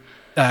when we were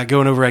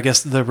going over, I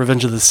guess, the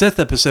Revenge of the Sith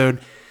episode.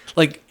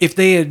 Like, if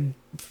they had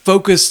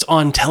focused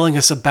on telling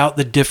us about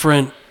the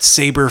different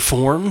saber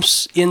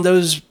forms in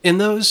those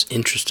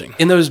Interesting.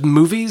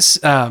 movies,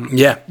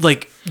 Yeah.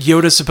 like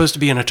Yoda's supposed to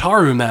be an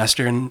Ataru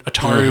master, and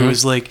Ataru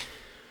is like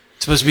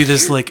supposed to be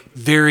this like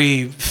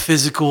very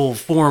physical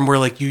form where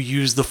like you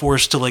use the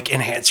Force to like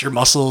enhance your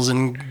muscles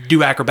and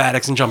do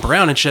acrobatics and jump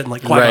around and shit. And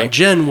like Qui-Gon Right.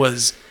 Jinn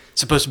was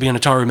supposed to be an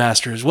Ataru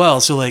master as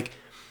well. So like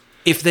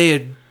if they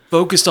had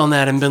focused on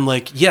that and been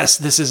like, yes,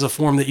 this is a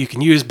form that you can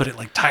use, but it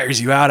like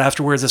tires you out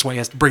afterwards. That's why he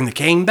has to bring the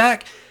cane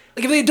back.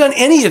 Like if they had done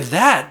any of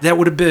that, that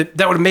would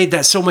have made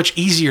that so much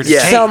easier to Yeah.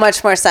 take. So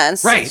much more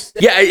sense. Right.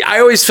 Yeah, I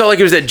always felt like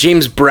it was that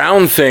James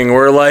Brown thing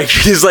where like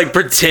he's like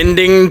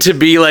pretending to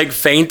be like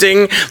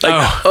fainting,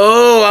 like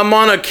oh I'm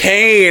on a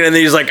cane, and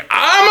then he's like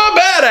I'm a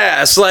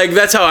badass. Like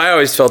that's how I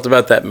always felt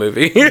about that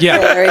movie. Yeah.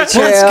 Very Well, it's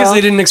true. because they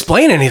didn't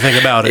explain anything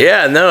about it.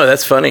 Yeah, no,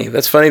 that's funny.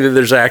 That's funny that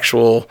there's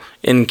actual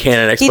in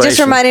canon He explanation. just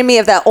reminded me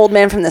of that old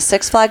man from the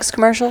Six Flags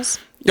commercials.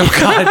 Oh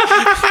God.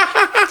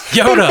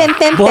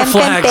 Yoda. More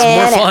flags,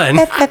 more fun.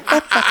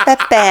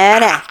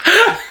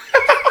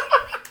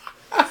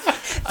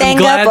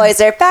 Tango glad-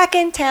 boys are back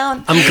in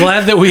town. I'm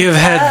glad that we have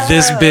had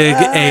this big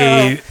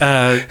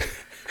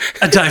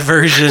a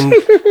diversion,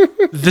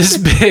 this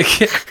big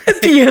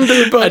at the end of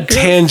the a podcast.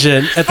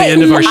 tangent at the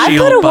end of our I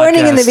She-Hulk put a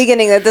warning in the podcast.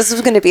 beginning that this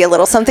was going to be a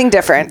little something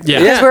different. Yeah.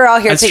 Because Yeah, we're all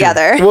here that's true.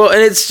 together. Well,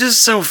 and it's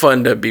just so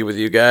fun to be with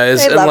you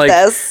guys I and love like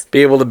this.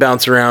 be able to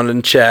bounce around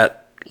and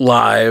chat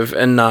live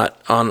and not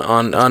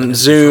on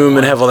Zoom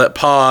and have all that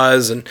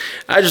pause. And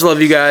I just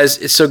love you guys.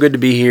 It's so good to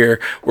be here.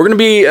 We're gonna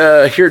be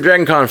here at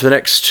Dragon Con for the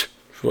next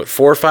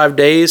 4 or 5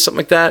 days, something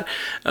like that.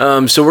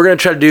 So we're gonna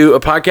try to do a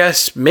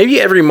podcast maybe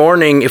every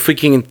morning if we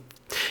can,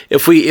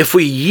 if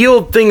we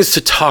yield things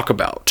to talk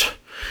about.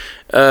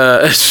 You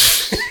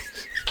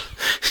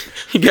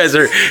guys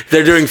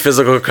they're doing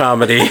physical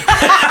comedy.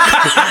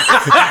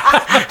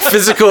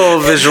 Physical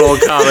visual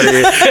comedy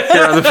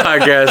here on the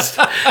podcast.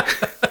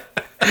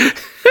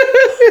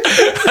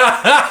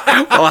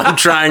 While I'm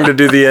trying to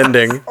do the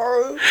ending.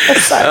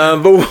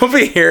 But we'll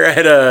be here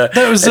at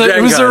That was at it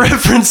Dragon was a Con.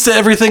 reference to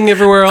Everything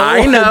Everywhere All at I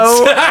Once.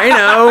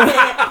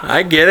 know.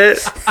 I get it.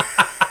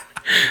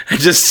 I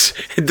just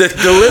the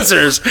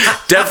listeners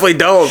definitely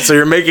don't. So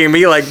you're making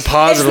me like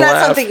pause It's and not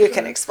laugh. something you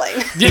can explain.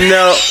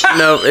 No,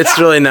 it's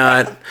really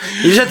not.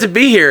 You just have to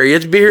be here. You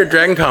have to be here at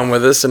Dragon Con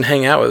with us and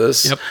hang out with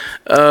us. Yep.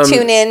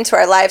 Tune in to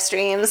our live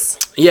streams.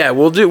 Yeah,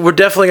 we're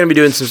definitely going to be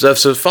doing some stuff.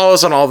 So follow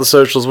us on all the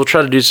socials. We'll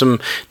try to do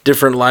some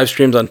different live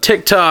streams on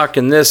TikTok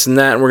and this and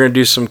that. And we're going to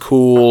do some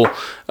cool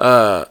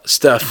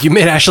stuff. You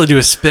made Ashley do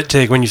a spit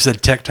take when you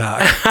said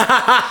TikTok.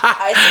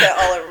 I spit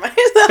all over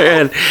myself.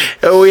 And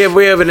we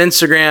have an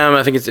Instagram.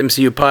 I think it's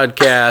MCU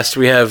Podcast.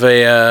 We have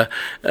a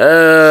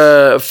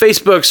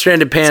Facebook,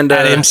 Stranded Panda.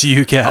 At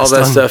MCU Cast. All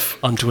that stuff.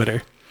 On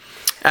Twitter.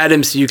 At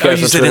MCU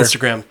Cast. You said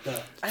Instagram.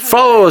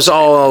 Follow us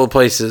all the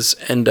places,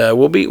 and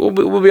we'll be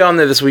on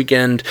there this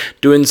weekend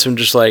doing some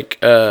just like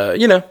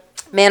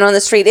Man on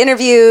the street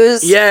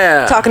interviews.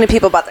 Yeah. Talking to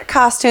people about their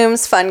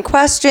costumes, fun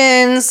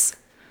questions.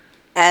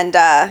 And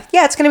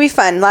it's going to be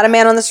fun. A lot of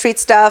man on the street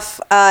stuff.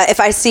 If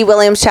I see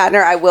William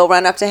Shatner, I will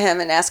run up to him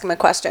and ask him a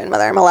question,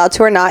 whether I'm allowed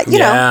to or not. You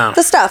know,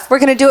 the stuff. We're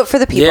going to do it for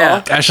the people.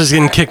 Yeah. Ashley's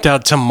getting kicked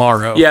out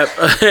tomorrow. Yep,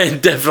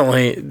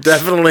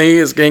 definitely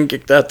is getting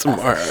kicked out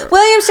tomorrow.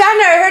 William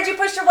Shatner, I heard you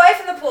pushed your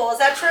wife in the pool. Is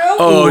that true?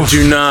 Oh,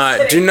 do not.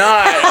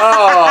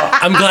 Oh,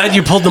 I'm glad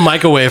you pulled the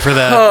mic away for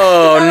that.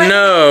 oh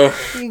no.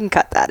 You can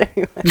cut that if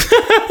you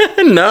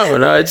want.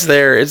 No, it's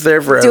there. It's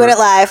there forever. Doing it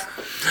live.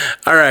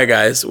 All right,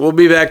 guys. We'll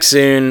be back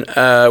soon.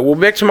 We'll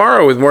be back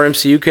tomorrow with more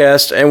MCU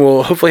Cast, and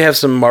we'll hopefully have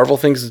some Marvel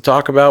things to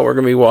talk about. We're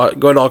going to be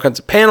going to all kinds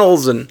of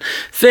panels and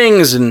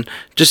things and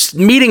just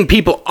meeting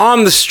people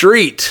on the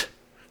street.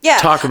 Yeah.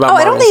 Talk about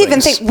I Marvel don't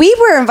even things. think we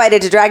were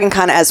invited to Dragon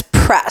Con as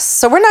press.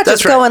 So we're not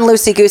just That's right. going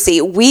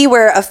loosey-goosey. We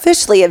were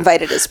officially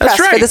invited as press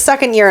right. for the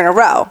second year in a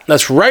row.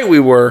 That's right, we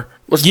were.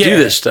 Let's Yeah. do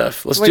this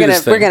stuff. Let's We're do gonna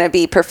this thing. we're gonna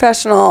be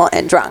professional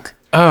and drunk.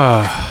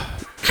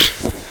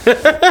 Like,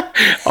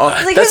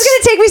 who's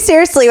gonna take me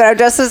seriously when I'm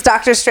dressed as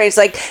Doctor Strange?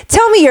 Like,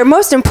 tell me your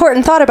most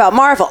important thought about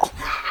Marvel.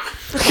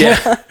 Yeah.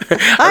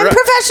 I'm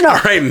professional.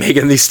 All right,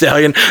 Megan Thee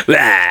Stallion.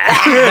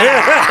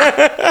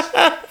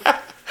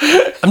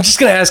 I'm just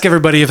going to ask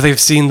everybody if they've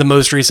seen the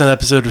most recent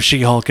episode of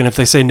She-Hulk, and if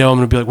they say no, I'm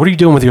going to be like, what are you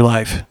doing with your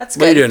life? That's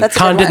What are you good. doing? That's a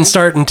Con good didn't one.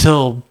 start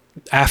until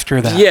after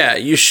that. Yeah,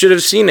 you should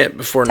have seen it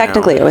before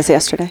Technically, now. it was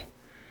yesterday.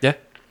 Yeah.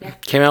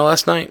 Came out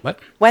last night. What?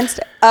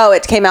 Wednesday. Oh,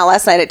 it came out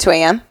last night at 2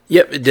 a.m.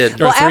 Yep, it did.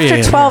 Or Well, 3 after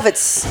a.m., 12,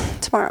 it's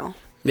tomorrow.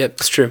 Yep,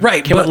 it's true.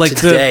 Right, Came but out like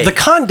today. the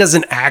con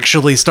doesn't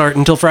actually start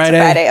until Friday.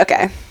 Friday.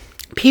 Okay.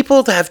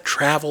 People have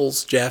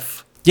travels,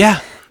 Jeff. Yeah.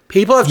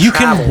 People have You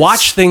travels. can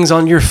watch things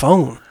on your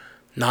phone.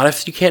 Not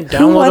if you can't download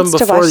them wants to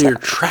before watch your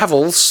that?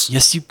 travels.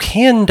 Yes, you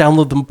can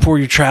download them before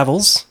your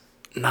travels.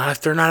 Not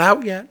if they're not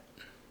out yet.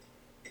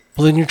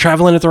 Well, then you're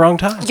traveling at the wrong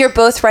time. You're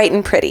both right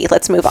and pretty.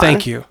 Let's move on.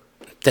 Thank you.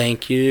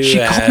 Thank you. She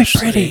called me Ashley.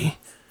 pretty.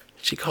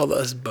 She called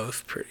us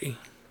both pretty.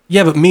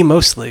 Yeah, but me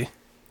mostly.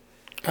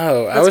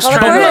 Oh, I was call it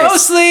trying to Chorus. like,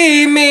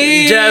 Mostly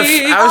me. Jeff,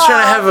 I was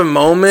trying to have a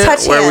moment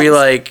Touch where we hands.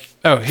 like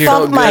Oh, here.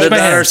 Funk felt Mike. good My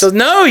about hands. ourselves.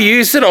 No,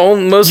 you said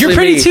mostly You're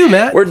pretty me. too,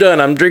 Matt. We're done.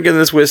 I'm drinking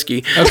this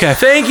whiskey. Okay.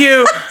 Thank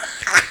you.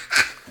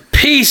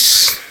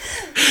 Peace.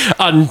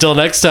 Until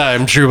next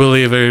time, true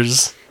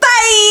believers.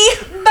 Bye.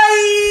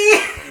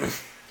 Bye.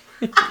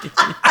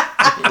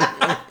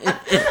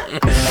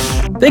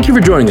 Thank you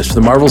for joining us for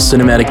the Marvel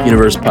Cinematic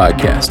Universe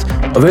podcast.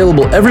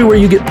 Available everywhere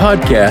you get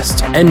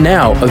podcasts, and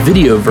now a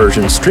video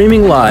version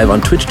streaming live on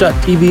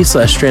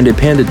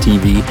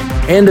twitch.tv/strandedpandatv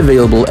and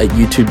available at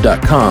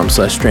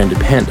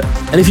youtube.com/strandedpanda.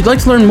 And if you'd like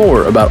to learn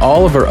more about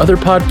all of our other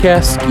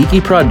podcasts,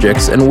 geeky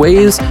projects, and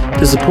ways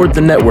to support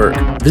the network,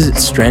 visit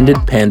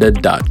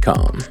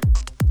strandedpanda.com.